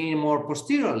spreading pain more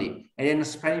posteriorly and then a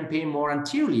spreading pain more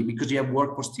anteriorly because you have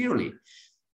work posteriorly.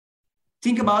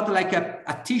 Think about like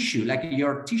a tissue, like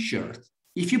your t-shirt.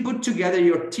 If you put together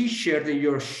your t-shirt and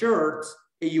your shirt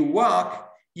and you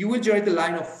walk, you will generate a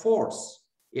line of force.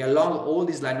 And along all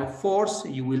this line of force,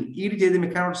 you will irritate the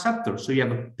mechanoreceptor. So you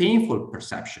have a painful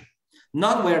perception.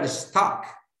 Not where it's stuck,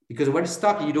 because when it's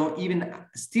stuck, you don't even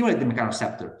stimulate the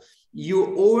mechanoreceptor.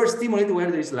 You overstimulate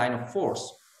where there is a line of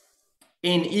force.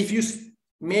 And if you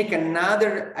make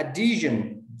another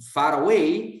adhesion far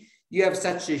away, you have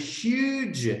such a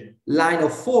huge line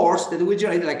of force that will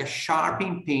generate like a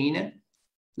sharping pain,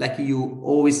 like you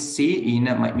always see in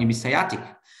maybe sciatic.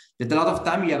 That a lot of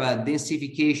time you have a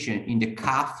densification in the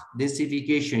calf,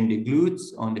 densification in the glutes,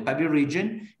 on the pelvic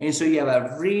region. And so you have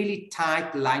a really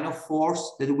tight line of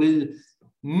force that will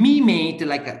mimic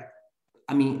like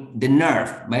the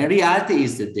nerve. But in reality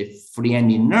is that the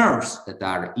free-ending nerves that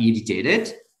are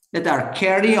irritated, that are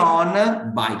carried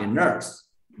on by the nerves.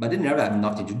 But the nerve have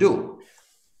nothing to do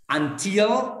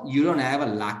until you don't have a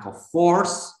lack of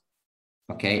force.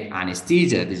 Okay,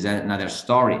 anesthesia is another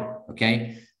story.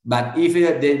 Okay, but if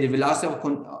the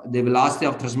velocity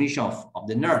of transmission of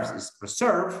the nerves is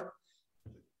preserved,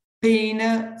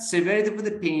 pain, severity of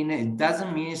the pain, it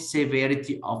doesn't mean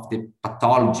severity of the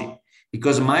pathology,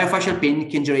 because myofascial pain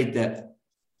can generate the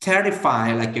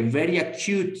terrifying, like a very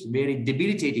acute, very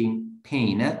debilitating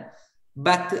pain,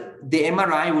 but the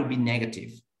MRI will be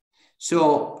negative.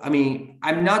 So,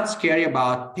 I'm not scary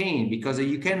about pain because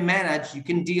you can manage, you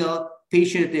can deal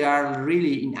patients that are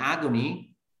really in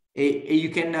agony. You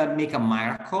can make a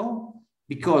miracle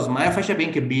because myofascial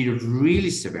pain can be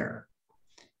really severe.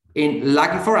 And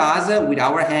lucky for us, with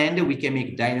our hand, we can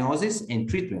make diagnosis and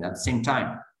treatment at the same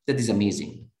time. That is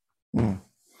amazing.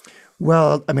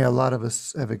 Well, a lot of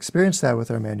us have experienced that with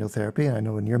our manual therapy, and I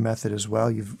know in your method as well,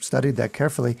 you've studied that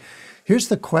carefully. Here's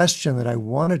the question that I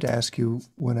wanted to ask you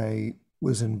when I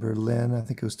was in Berlin, I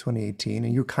think it was 2018,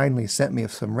 and you kindly sent me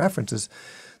some references.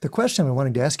 The question I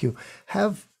wanted to ask you,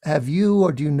 have you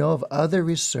or do you know of other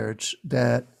research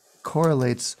that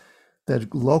correlates the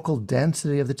local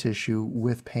density of the tissue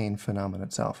with pain phenomena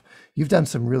itself. You've done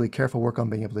some really careful work on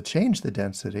being able to change the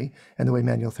density and the way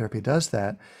manual therapy does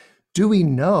that. Do we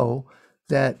know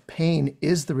that pain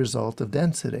is the result of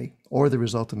density or the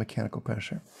result of mechanical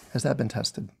pressure? Has that been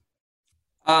tested?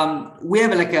 We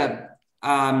have like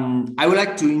I would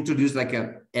like to introduce like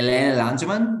Elena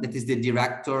Langemann, that is the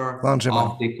director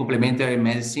of the complementary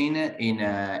medicine in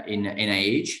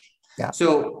NIH. Yeah.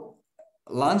 So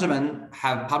Langemann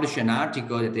have published an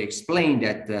article that they explain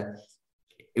that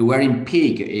where in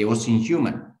pig, also in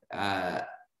human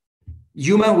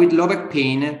with low back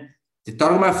pain, the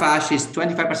thoracolumbar fascia is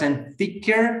 25%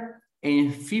 thicker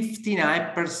and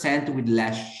 59% with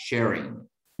less shearing,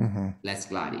 less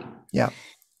gliding. Yeah.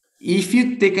 If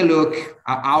you take a look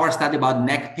at our study about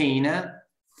neck pain,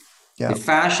 the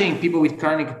fascia in people with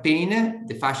chronic pain,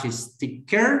 the fascia is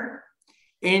thicker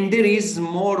and there is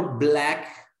more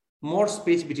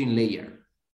space between layers.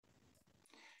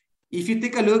 If you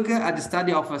take a look at the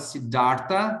study of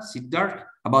Siddhartha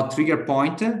about trigger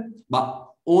point, but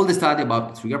all the study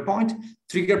about trigger point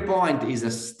is a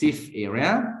stiff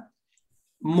area,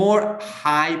 more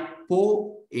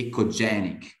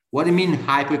hypoechogenic. What do you mean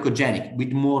hypoechogenic?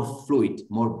 With more fluid,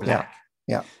 more black.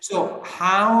 Yeah. So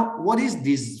what is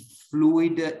this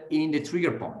fluid in the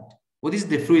trigger point? What is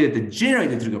the fluid that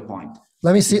generates the trigger point?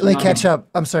 Let me catch up.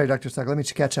 I'm sorry, Dr. Stecco, let me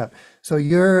catch up. So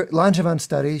your Langemann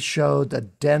study showed a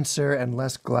denser and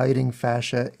less gliding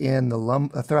fascia in the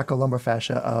thoracolumbar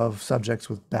fascia of subjects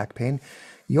with back pain.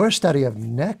 Your study of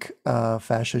neck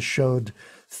fascia showed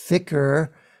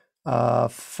thicker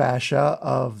fascia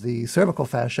of the cervical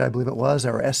fascia, I believe it was,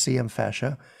 or SCM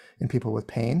fascia in people with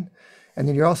pain. And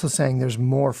then you're also saying there's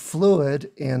more fluid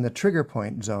in the trigger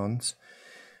point zones.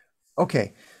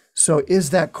 Okay, so is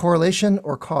that correlation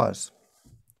or cause?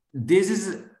 This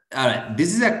is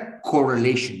a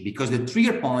correlation because the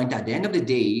trigger point at the end of the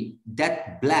day,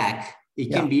 that black, it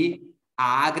can be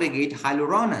aggregate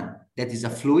hyaluronan. That is a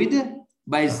fluid,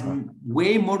 but it's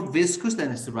way more viscous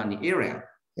than the surrounding area.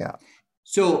 Yeah.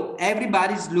 So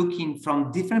everybody's looking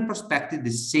from different perspectives,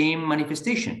 the same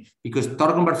manifestation, because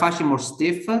thoracolumbar fascia is more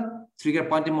stiff, trigger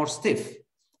point is more stiff.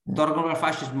 Thoracolumbar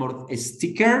fascia is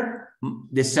thicker,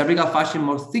 the cervical fascia is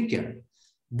more thicker.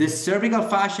 The cervical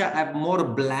fascia have more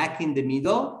black in the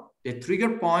middle. The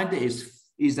trigger point is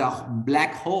a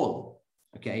black hole.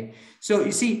 Okay. So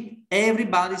you see,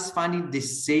 everybody's finding the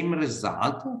same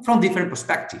result from different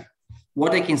perspectives.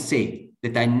 What I can say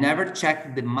that I never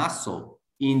checked the muscle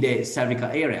in the cervical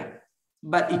area,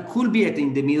 but it could be that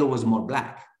in the middle was more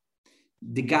black.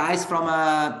 The guys from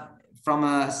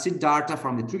Siddhartha,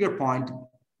 from the trigger point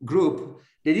group,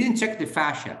 they didn't check the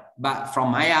fascia, but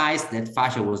from my eyes, that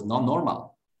fascia was not normal.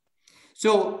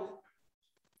 So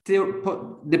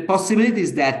the possibility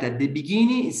is that at the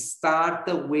beginning, start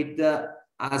with a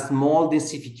small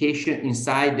densification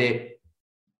inside the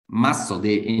muscle,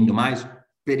 the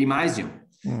perimysium.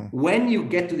 When you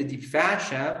get to the deep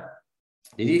fascia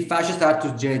start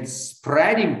to generate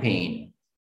spreading pain.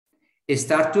 It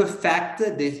start to affect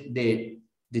the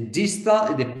distal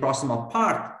and the proximal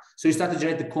part. So you start to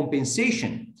generate the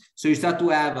compensation. So you start to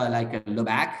have like a low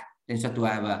back, then you start to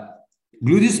have a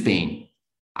gluteus pain,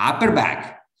 upper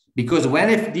back, because when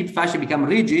the deep fascia become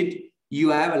rigid, you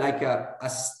have like a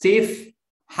stiff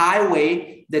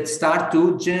highway that start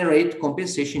to generate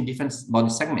compensation in different body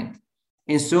segment.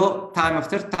 And so time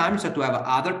after time, you start to have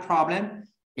other problem.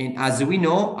 And as we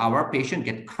know, our patient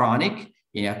get chronic.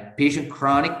 Patient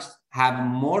chronic have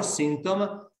more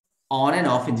symptom on and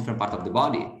off in different part of the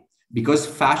body because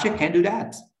fascia can do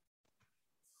that.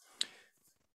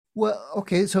 Well,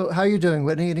 okay. So how are you doing,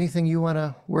 Whitney? Anything you want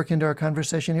to work into our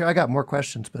conversation here? I got more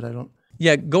questions, but I don't.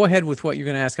 Yeah, go ahead with what you're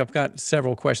going to ask. I've got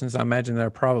several questions. I imagine they're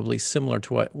probably similar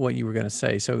to what you were going to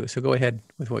say. So go ahead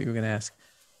with what you were going to ask.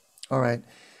 All right.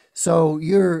 So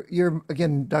you're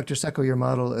again, Dr. Stecco, your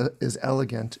model is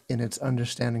elegant in its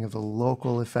understanding of the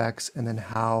local effects and then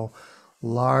how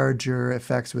larger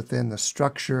effects within the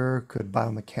structure could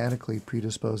biomechanically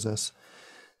predispose us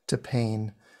to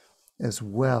pain as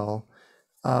well.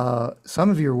 Some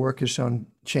of your work has shown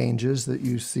changes that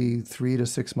you see 3 to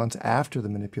 6 months after the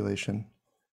manipulation.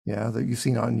 Yeah, that you've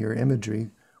seen on your imagery,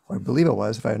 or I believe it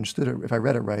was, if I understood it, if I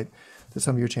read it right, that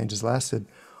some of your changes lasted.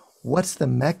 What's the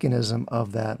mechanism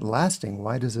of that lasting?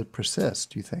 Why does it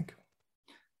persist, do you think?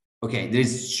 Okay,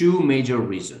 there's 2 major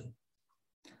reasons.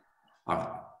 All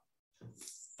right.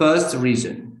 First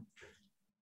reason,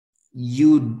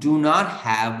 you do not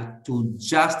have to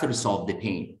just resolve the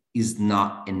pain. Is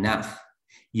not enough.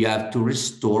 You have to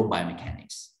restore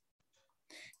biomechanics.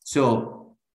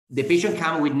 So the patient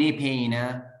comes with knee pain,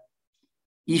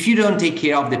 if you don't take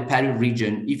care of the peri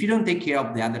region, if you don't take care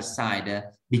of the other side,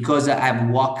 because I've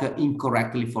walked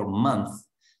incorrectly for months,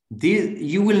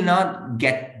 you will not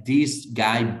get this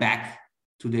guy back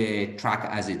to the track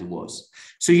as it was.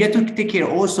 So you have to take care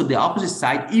also the opposite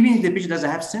side, even if the patient doesn't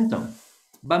have symptoms,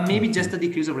 but maybe just a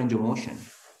decrease of range of motion.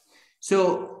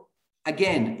 So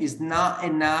again, it's not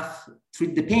enough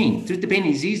treat the pain. Treat the pain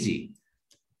is easy.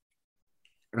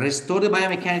 Restore the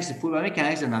biomechanics, the full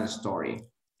biomechanics is another story.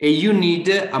 And you need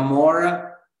a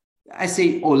more, I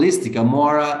say holistic, a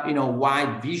more,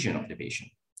 wide vision of the patient.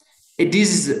 And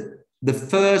this is the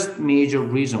first major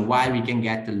reason why we can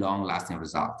get the long-lasting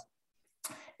result.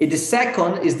 And the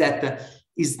second is that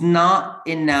it's not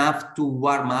enough to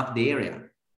warm up the area.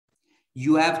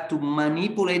 You have to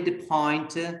manipulate the point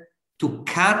to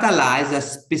catalyze a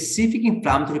specific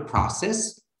inflammatory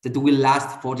process that will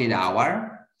last 48 hours,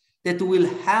 that will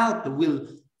help,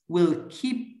 will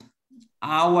keep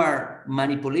our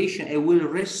manipulation and will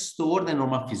restore the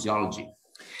normal physiology.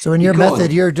 So in your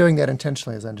method, you're doing that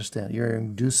intentionally, as I understand. You're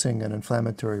inducing an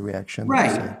inflammatory reaction.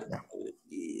 Right.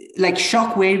 Like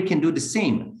shockwave can do the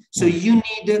same. So you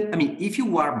need, if you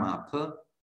warm up,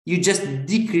 you just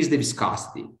decrease the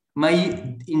viscosity.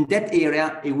 In that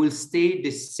area, it will stay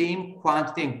the same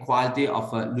quantity and quality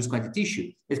of loose quantity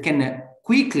tissue. It can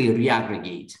quickly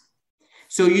reaggregate.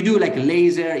 So you do like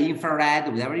laser,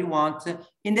 infrared, whatever you want.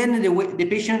 And then the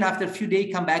patient after a few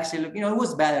days come back, say, look, it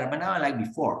was better, but now I like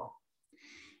before.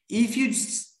 If you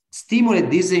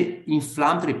stimulate this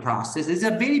inflammatory process, it's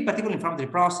a very particular inflammatory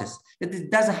process that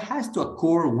it doesn't have to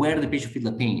occur where the patient feels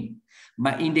the pain,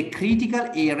 but in the critical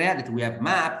area that we have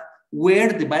mapped,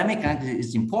 where the biomechanics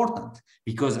is important.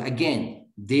 Because again,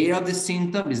 there of the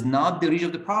symptom is not the root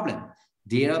of the problem.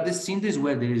 There of the symptom is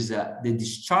where there is the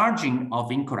discharging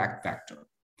of incorrect factor.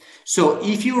 So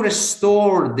if you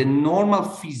restore the normal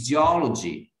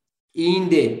physiology in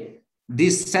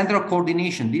this center of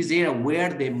coordination, this area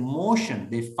where the motion,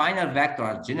 the final vector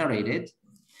are generated,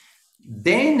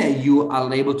 then you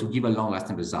are able to give a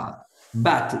long-lasting result.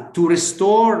 But to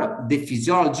restore the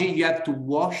physiology, you have to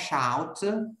wash out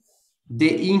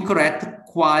the incorrect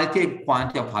quality and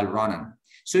quantity of hyaluronan.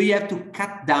 So you have to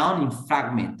cut down in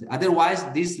fragment. Otherwise,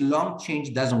 this long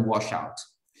change doesn't wash out.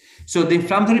 So the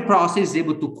inflammatory process is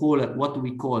able to call what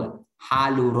we call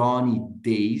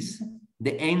hyaluronidase.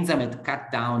 The enzyme that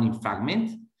cut down in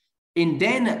fragment, and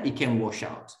then it can wash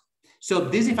out. So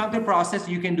this inflammatory process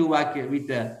you can do like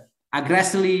with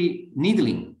aggressively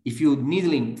needling. If you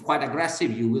needling quite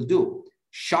aggressive, you will do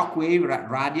shockwave,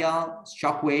 radial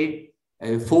shockwave,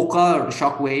 focal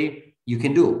shockwave. You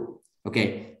can do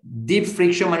okay. Deep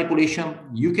friction manipulation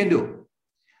you can do,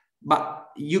 but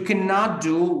you cannot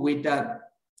do with a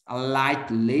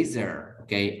light laser.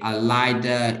 Okay, a light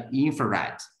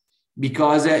infrared.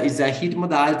 Because it's a heat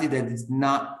modality that is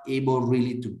not able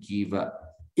really to give,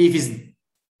 if it's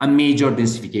a major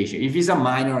densification. If it's a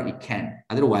minor, it can,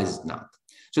 otherwise it's not.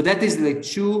 So that is the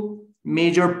two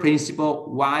major principles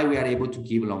why we are able to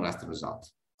give long-lasting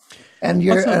results. And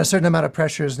a certain amount of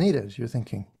pressure is needed, you're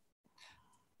thinking?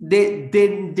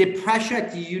 The pressure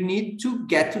that you need to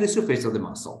get to the surface of the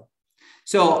muscle.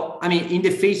 So, in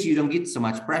the face, you don't get so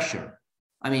much pressure.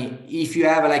 If you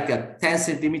have like a 10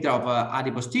 centimeter of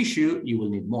adipose tissue, you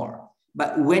will need more.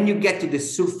 But when you get to the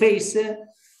surface,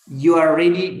 you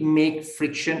already make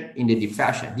friction in the deep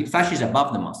fascia. Deep fascia is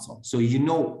above the muscle, so you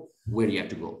know where you have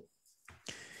to go.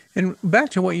 And back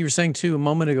to what you were saying too a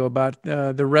moment ago about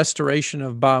the restoration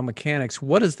of biomechanics,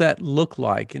 what does that look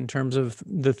like in terms of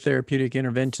the therapeutic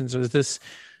interventions? Or is this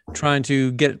trying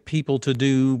to get people to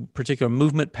do particular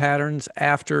movement patterns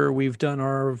after we've done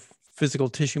our physical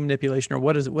tissue manipulation, or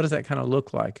what does that kind of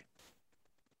look like?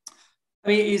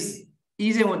 It's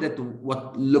easy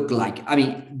what look like.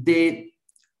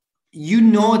 You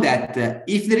know that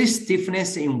if there is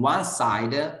stiffness in one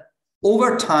side,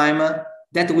 over time,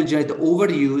 that will generate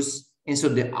overuse. And so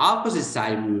the opposite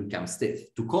side will become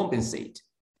stiff to compensate.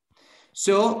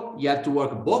 So you have to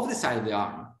work both the side of the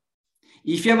arm.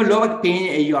 If you have a low back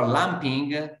pain and you are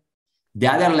lumping, the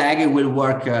other leg will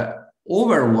work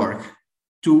overwork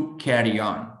to carry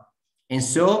on. And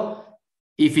so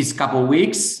if it's a couple of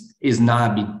weeks, it's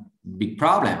not a big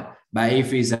problem. But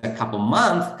if it's a couple of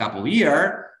months, couple of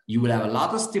years, you will have a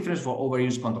lot of stiffness for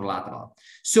overuse contralateral.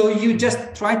 So you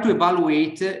just try to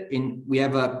evaluate, and we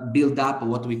have built up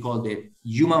what we call the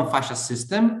human fascia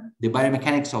system, the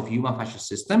biomechanics of human fascia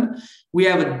system. We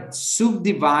have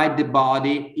subdivided the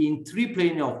body in 3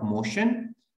 planes of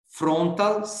motion: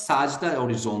 frontal, sagittal,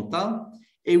 horizontal.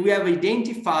 And we have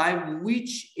identified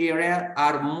which area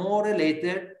are more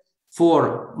related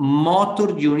for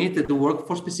motor unit that work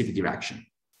for specific direction.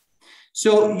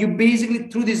 So you basically,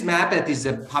 through this map that is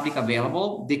public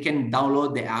available, they can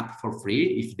download the app for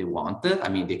free if they want. I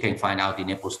mean, they can find out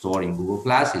in Apple Store, in Google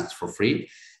Plus, it's for free.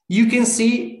 You can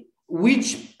see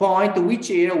which point, which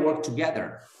area work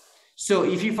together. So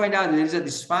if you find out there is a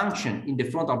dysfunction in the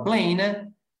frontal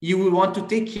plane, you will want to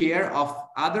take care of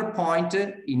other point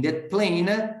in that plane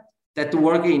that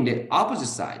work in the opposite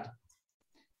side.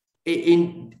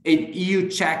 You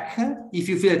check, if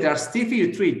you feel that they are stiff,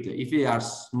 you treat. If they are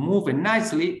smooth and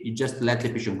nicely, you just let the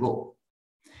patient go.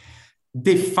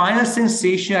 The final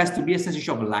sensation has to be a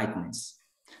sensation of lightness.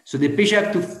 So the patient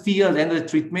has to feel at the end of the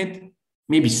treatment,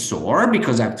 maybe sore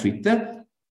because I've treated,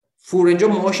 full range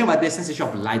of motion, but the sensation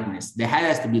of lightness. The head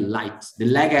has to be light. The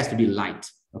leg has to be light,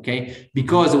 okay?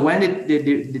 Because when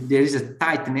there is a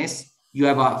tightness, you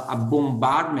have a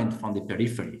bombardment from the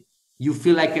periphery. You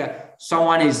feel like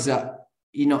someone is,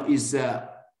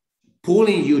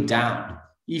 pulling you down.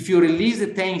 If you release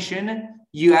the tension,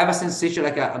 you have a sensation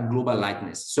like a global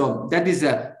lightness. So that is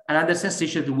another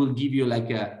sensation that will give you like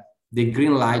the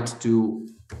green light to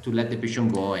let the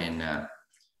patient go and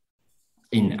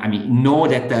know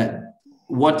that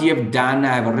what you have done,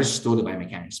 I have restored the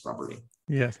biomechanics properly.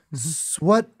 Yes.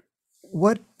 So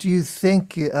what do you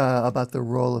think about the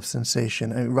role of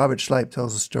sensation? I mean, Robert Schleip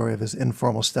tells a story of his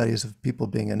informal studies of people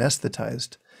being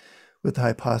anesthetized with the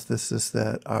hypothesis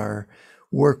that our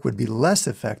work would be less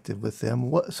effective with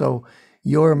them. So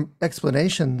your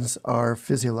explanations are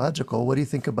physiological. What do you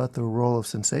think about the role of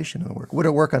sensation in the work? Would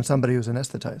it work on somebody who's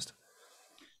anesthetized?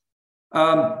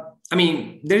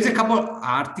 There is a couple of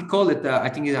articles that I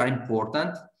think are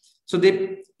important. So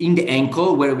in the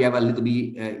ankle, where we have a little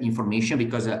bit information,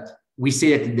 because we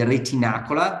say that the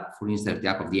retinacula, for instance, the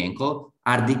back of the ankle,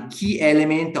 are the key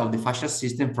element of the fascial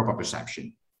system for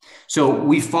proprioception. So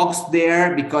we focus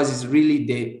there because it's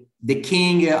really the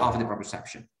king of the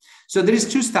proprioception. So there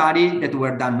is two studies that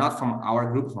were done, not from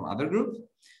our group, from other groups.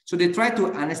 So they try to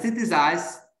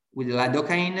anesthetize with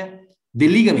lidocaine the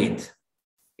ligament,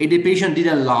 and the patient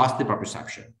didn't lose the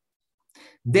proprioception.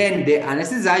 Then they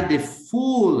anesthetize the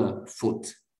full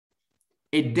foot.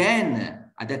 And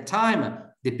then at that time,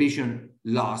 the patient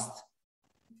lost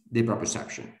the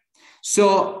proprioception.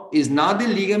 So it's not the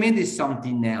ligament, it's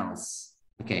something else.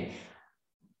 Okay.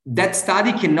 That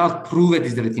study cannot prove it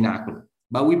is the retinacula,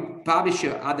 but we published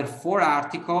other 4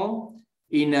 articles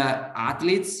in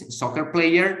athletes, soccer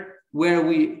player, where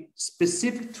we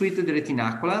specifically treated the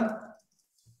retinacula.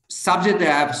 Subjects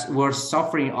that were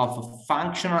suffering of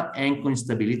functional ankle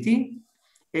instability,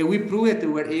 and we proved that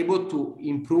we were able to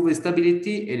improve the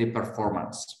stability and the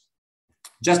performance,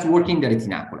 just working the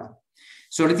retinacula.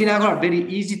 So retinacula are very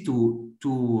easy to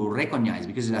recognize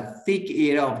because it's a thick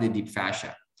area of the deep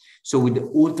fascia. So with the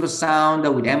ultrasound,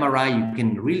 with MRI, you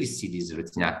can really see this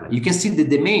retinacula. You can see the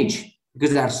damage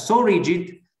because they are so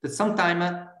rigid that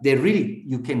sometimes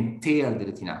you can tear the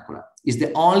retinacula. It's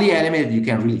the only element that you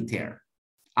can really tear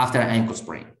after an ankle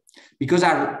sprain, because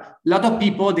a lot of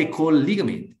people, they call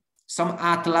ligament. Some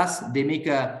athletes, they make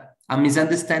a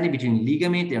misunderstanding between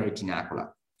ligament and retinacula.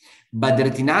 But the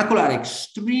retinacula are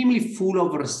extremely full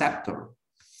of receptor.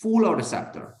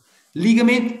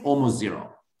 Ligament, almost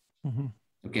zero. Mm-hmm.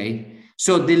 Okay?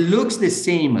 So they looks the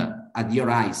same at your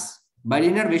eyes, but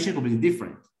innervation is completely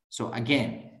different. So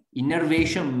again,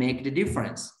 innervation make the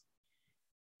difference.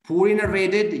 Poor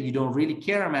innervated, you don't really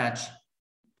care much.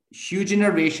 Huge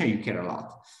innervation, you care a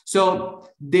lot. So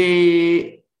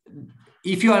if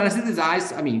you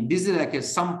anesthetize, this is like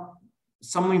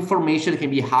some information that can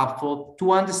be helpful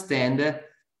to understand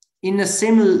in the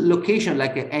same location,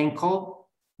 like an ankle,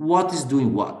 what is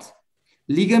doing what.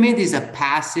 Ligament is a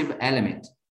passive element,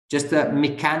 just a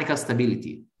mechanical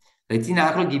stability.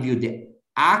 Retinacula give you the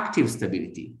active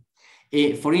stability.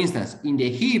 For instance, in the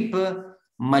hip,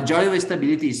 majority of the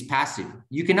stability is passive.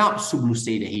 You cannot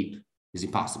subluxate the hip. Is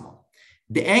impossible.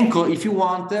 The ankle, if you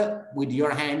want, with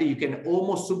your hand, you can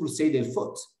almost subluxate the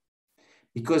foot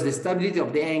because the stability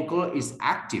of the ankle is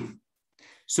active.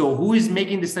 So who is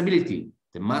making the stability?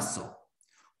 The muscle.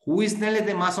 Who is telling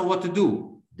the muscle what to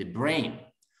do? The brain.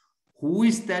 Who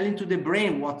is telling to the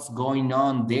brain what's going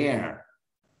on there?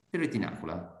 The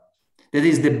retinacula. That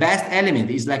is the best element.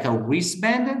 It's like a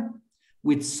wristband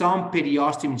with some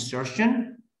periosteum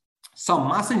insertion, some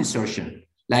muscle insertion,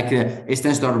 like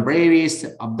extensor brevis,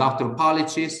 abductor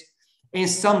pollicis, and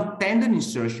some tendon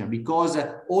insertion, because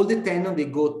all the tendon, they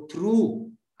go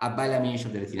through a bilamination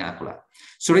of the retinacula.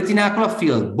 So retinacula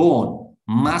feel bone,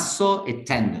 muscle, and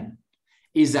tendon.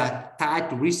 Is a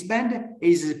tight wristband,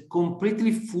 is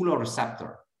completely full of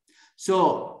receptor.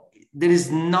 So there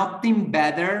is nothing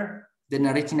better than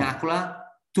a retinacula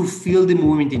to feel the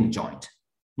movement in the joint.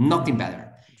 Nothing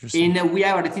better. And we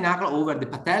have a retinacula over the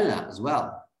patella as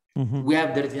well. Mm-hmm. We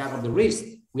have the retinacula of the wrist.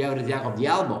 We have a retinacula of the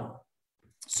elbow.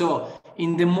 So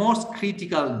in the most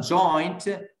critical joint,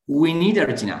 we need a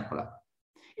retinacula.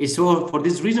 And so for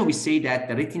this reason, we say that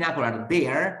the retinacula are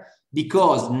there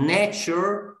because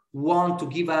nature wants to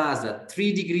give us a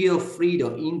 3 degrees of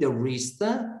freedom in the wrist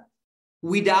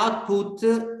without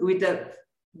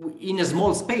in a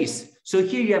small space. So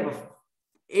here you have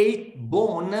 8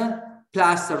 bone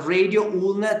plus radio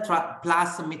ulna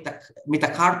plus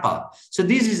metacarpal. So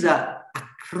this is a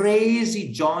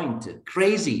crazy joint,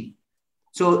 crazy.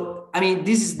 So, I mean,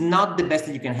 this is not the best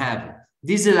that you can have.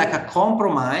 This is like a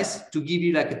compromise to give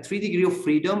you like a 3 degrees of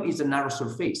freedom is a narrow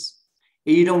surface.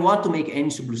 And you don't want to make any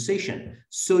subluxation.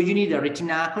 So you need a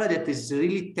retinacula that is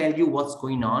really tell you what's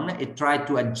going on and try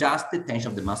to adjust the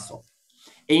tension of the muscle.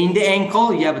 And in the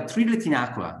ankle, you have 3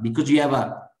 retinacula because you have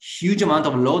a huge amount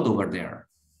of load over there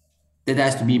that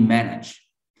has to be managed.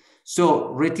 So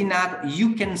retinacula,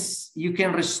 you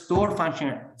can restore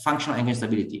functional ankle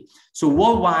stability. So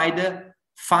worldwide,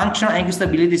 functional ankle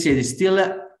stability is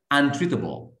still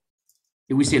untreatable.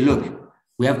 If we say, look,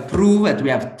 we have proved that we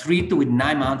have treated with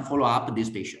 9-month follow-up this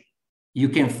patient. You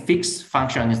can fix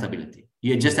functional instability.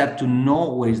 You just have to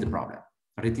know where is the problem.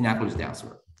 Retinacula is the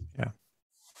answer. Yeah.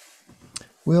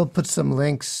 We'll put some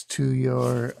links to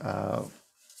your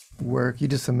work. You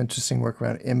did some interesting work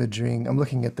around imaging. I'm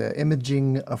looking at the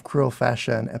imaging of crural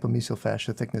fascia and epimysial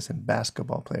fascia thickness in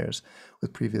basketball players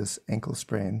with previous ankle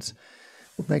sprains.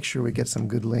 We'll make sure we get some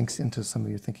good links into some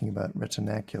of your thinking about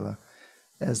retinacula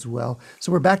as well.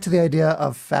 So we're back to the idea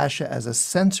of fascia as a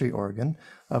sensory organ,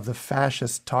 of the fascia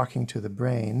talking to the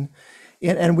brain.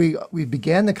 And we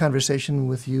began the conversation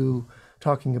with you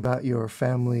talking about your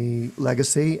family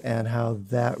legacy and how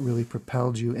that really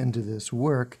propelled you into this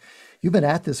work. You've been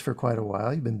at this for quite a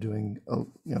while. You've been doing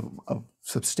a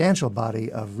substantial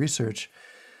body of research.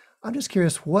 I'm just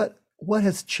curious, what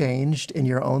has changed in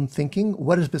your own thinking?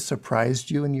 What has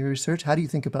surprised you in your research? How do you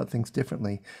think about things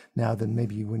differently now than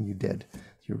maybe when you did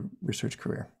your research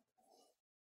career?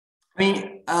 I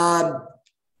mean, a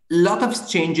lot of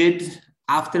changed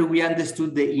after we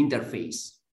understood the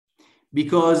interface,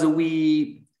 because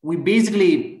we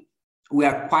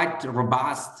are quite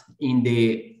robust in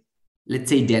the, let's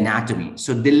say, the anatomy.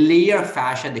 So the layer of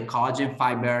fascia, the collagen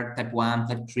fiber, type 1,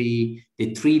 type 3,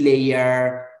 the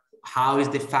 3-layer, how is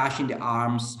the fascia in the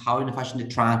arms, how is the fascia in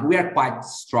the trunk, we are quite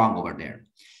strong over there.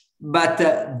 But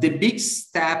the big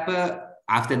step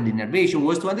after the innervation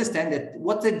was to understand that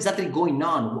what's exactly going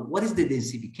on, what is the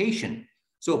densification?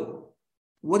 So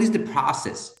what is the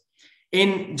process?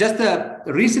 And just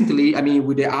recently, I mean,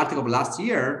 with the article of last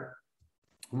year,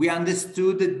 we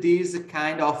understood this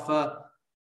kind of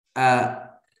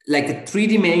like a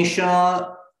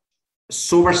 3-dimensional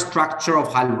superstructure of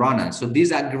hyaluronan. So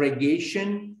this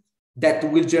aggregation that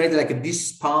will generate like this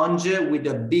sponge with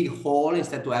a big hole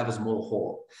instead of have a small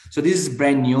hole. So this is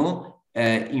brand new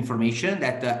information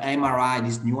that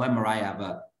this new MRI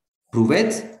have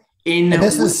proved. And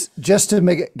this is, just to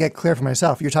get clear for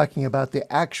myself, you're talking about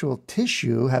the actual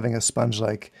tissue having a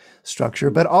sponge-like structure,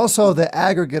 but also the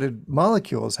aggregated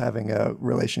molecules having a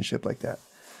relationship like that.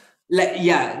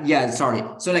 Sorry.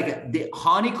 So like the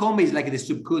honeycomb is like the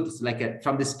subcutis, like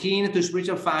from the skin to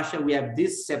spiritual fascia, we have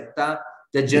this septa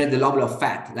that generate the lobule of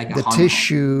fat, like the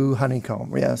tissue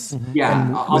honeycomb, yes. Mm-hmm. Yeah,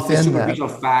 and within the superficial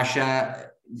fascia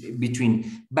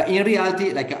between. But in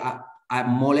reality, like a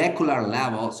molecular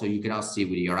level, so you cannot see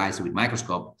with your eyes with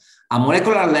microscope, a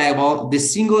molecular level, the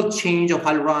single change of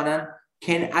hyaluronan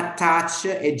can attach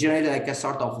and generate like a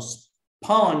sort of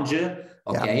sponge,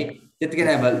 okay, that can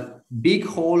have a big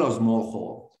hole or small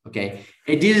hole, okay?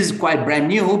 And this is quite brand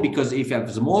new because if you have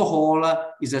a small hole,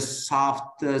 it's a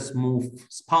soft, smooth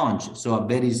sponge, so a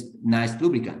very nice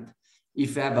lubricant.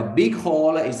 If you have a big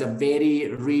hole, it's a very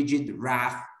rigid,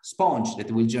 rough sponge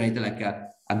that will generate like a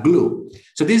glue.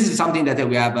 So this is something that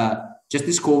we have just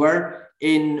discovered,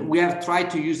 and we have tried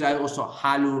to use also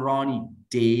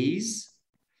hyaluronidase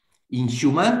in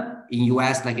human, in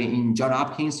US, like in Johns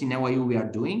Hopkins, in NYU we are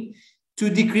doing, to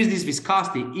decrease this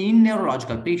viscosity in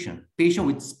neurological patient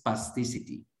with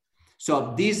spasticity.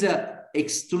 So this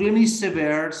extremely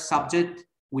severe subject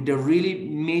with a really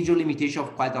major limitation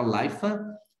of quality of life,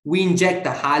 we inject the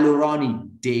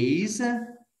hyaluronidase,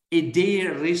 and they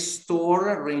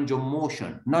restore range of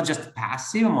motion, not just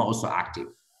passive, but also active.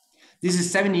 This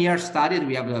is a 7-year study that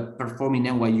we have performed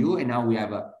in NYU, and now we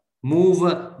have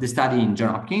moved the study in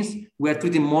Johns Hopkins. We are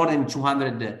treating more than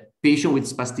 200 patients with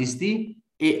spasticity.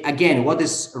 Again, what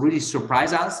has really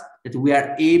surprised us that we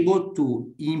are able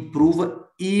to improve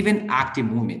even active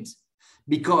movements,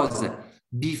 because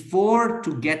before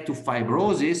to get to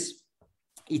fibrosis,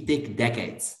 it takes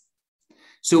decades.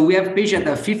 So we have patients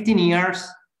that are 15 years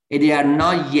and they are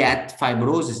not yet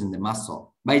fibrosis in the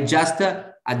muscle, by just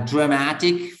a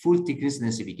dramatic full thickness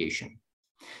densification.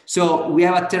 So we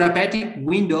have a therapeutic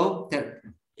window that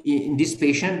in this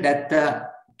patient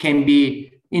that can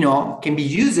be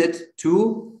used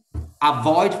to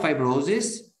avoid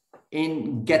fibrosis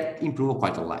and improve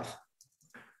quality of life.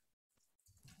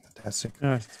 Fantastic.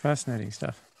 It's fascinating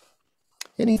stuff.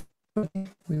 Anything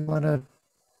we want to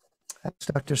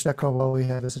ask Dr. Stecco while we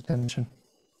have his attention?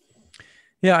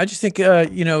 Yeah, I just think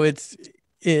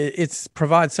it's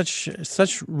provides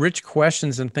such rich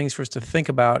questions and things for us to think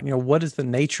about. What is the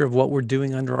nature of what we're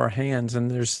doing under our hands?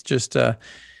 And there's just I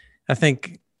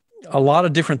think a lot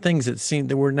of different things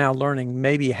that we're now learning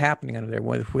maybe happening under there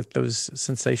with those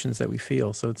sensations that we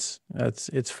feel. So it's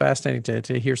fascinating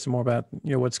to hear some more about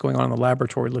what's going on in the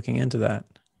laboratory looking into that.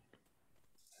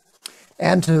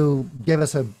 And to give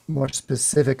us a more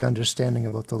specific understanding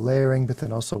about the layering, but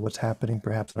then also what's happening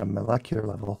perhaps on a molecular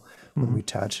level when we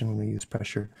touch and when we use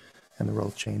pressure and the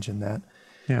role change in that.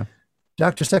 Yeah.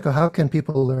 Dr. Stecco, how can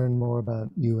people learn more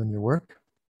about you and your work?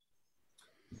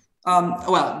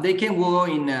 Well, they can go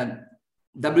in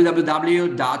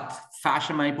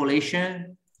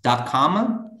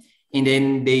www.fasciamanipulation.com, and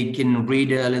then they can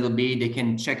read a little bit. They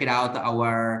can check it out,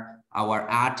 our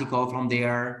article from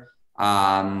there.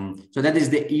 So that is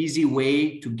the easy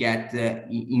way to get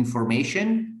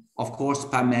information. Of course,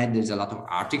 PubMed, there's a lot of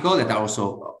articles that are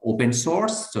also open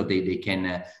source, so they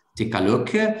can take a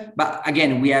look. But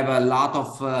again, we have a lot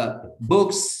of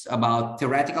books about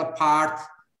theoretical part,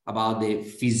 about the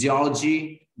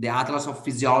physiology, the Atlas of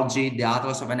Physiology, the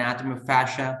Atlas of Anatomy of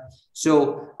Fascia.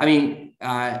 So, I mean,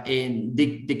 and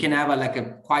they can have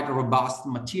a quite robust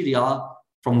material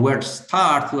from where to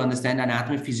start to understand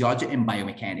anatomy, physiology, and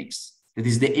biomechanics. That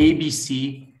is the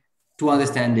ABC to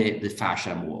understand the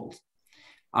fascial world.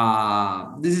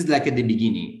 This is at the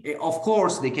beginning. Of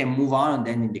course, they can move on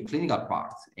then in the clinical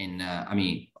part. And I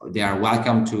mean, they are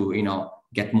welcome to,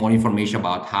 get more information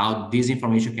about how this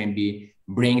information can be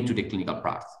bring to the clinical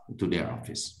part, to their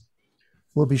office.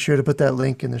 We'll be sure to put that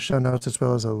link in the show notes, as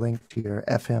well as a link to your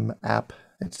FM app,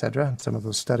 etc., and some of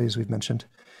those studies we've mentioned.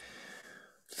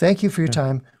 Thank you for your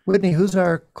time. Whitney, who's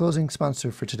our closing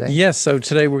sponsor for today? Yes, so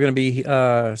today we're going to be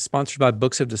sponsored by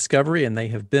Books of Discovery, and they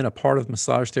have been a part of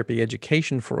massage therapy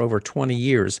education for over 20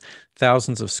 years.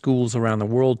 Thousands of schools around the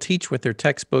world teach with their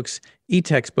textbooks,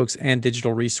 e-textbooks, and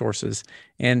digital resources.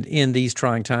 And in these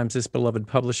trying times, this beloved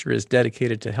publisher is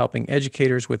dedicated to helping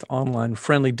educators with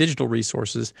online-friendly digital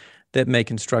resources that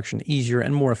make instruction easier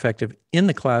and more effective in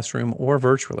the classroom or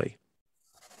virtually.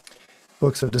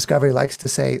 Books of Discovery likes to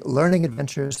say, learning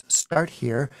adventures start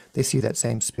here. They see that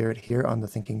same spirit here on the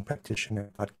Thinking Practitioner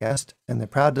podcast, and they're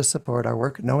proud to support our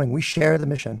work, knowing we share the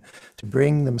mission to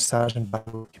bring the massage and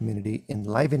bio community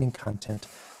enlivening content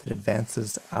that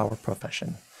advances our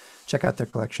profession. Check out their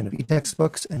collection of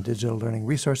e-textbooks and digital learning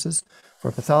resources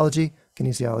for pathology,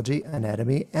 kinesiology,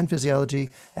 anatomy, and physiology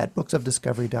at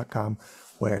booksofdiscovery.com,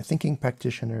 where Thinking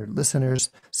Practitioner listeners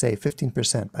save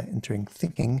 15% by entering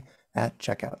Thinking at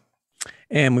checkout.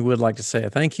 And we would like to say a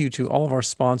thank you to all of our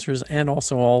sponsors and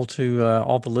also all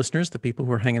the listeners, the people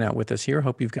who are hanging out with us here.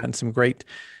 Hope you've gotten some great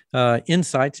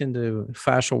insights into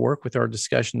fascial work with our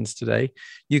discussions today.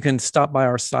 You can stop by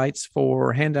our sites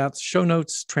for handouts, show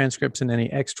notes, transcripts, and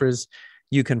any extras.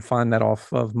 You can find that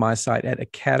off of my site at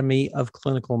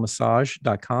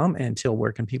academyofclinicalmassage.com. And Til,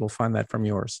 where can people find that from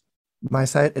yours? My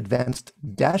site,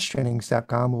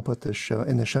 advanced-trainings.com. We'll put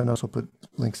in the show notes. We'll put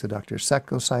links to Dr.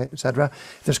 Stecco's site, etc.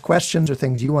 If there's questions or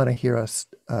things you want to hear us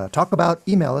talk about,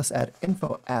 email us at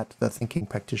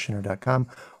info@thethinkingpractitioner.com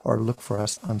or look for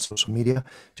us on social media.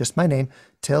 Just my name,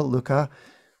 Til Luca.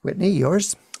 Whitney,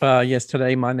 yours? Yes,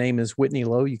 today my name is Whitney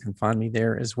Lowe. You can find me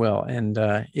there as well. And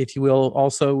if you will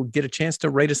also get a chance to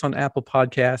rate us on Apple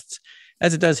Podcasts,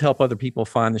 as it does help other people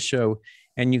find the show.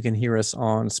 And you can hear us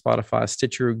on Spotify,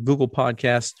 Stitcher, Google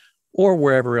Podcasts, or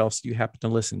wherever else you happen to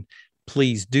listen.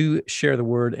 Please do share the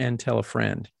word and tell a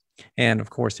friend. And of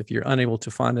course, if you're unable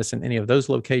to find us in any of those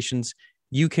locations,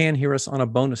 you can hear us on a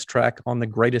bonus track on the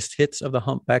greatest hits of the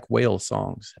Humpback Whale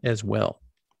songs as well.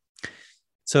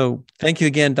 So thank you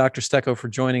again, Dr. Stecco, for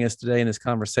joining us today in this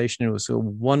conversation. It was a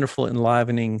wonderful,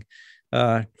 enlivening,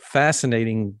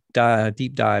 fascinating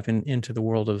deep dive into the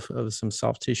world of some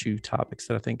soft tissue topics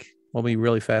that I think will be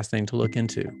really fascinating to look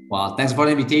into. Well, thanks for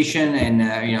the invitation, and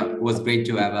it was great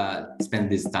to have spent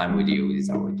this time with you, this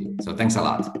hour with you. So thanks a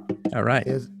lot. All right,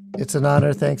 It's an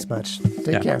honor. Thanks much.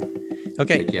 Take care.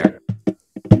 Okay. Take care.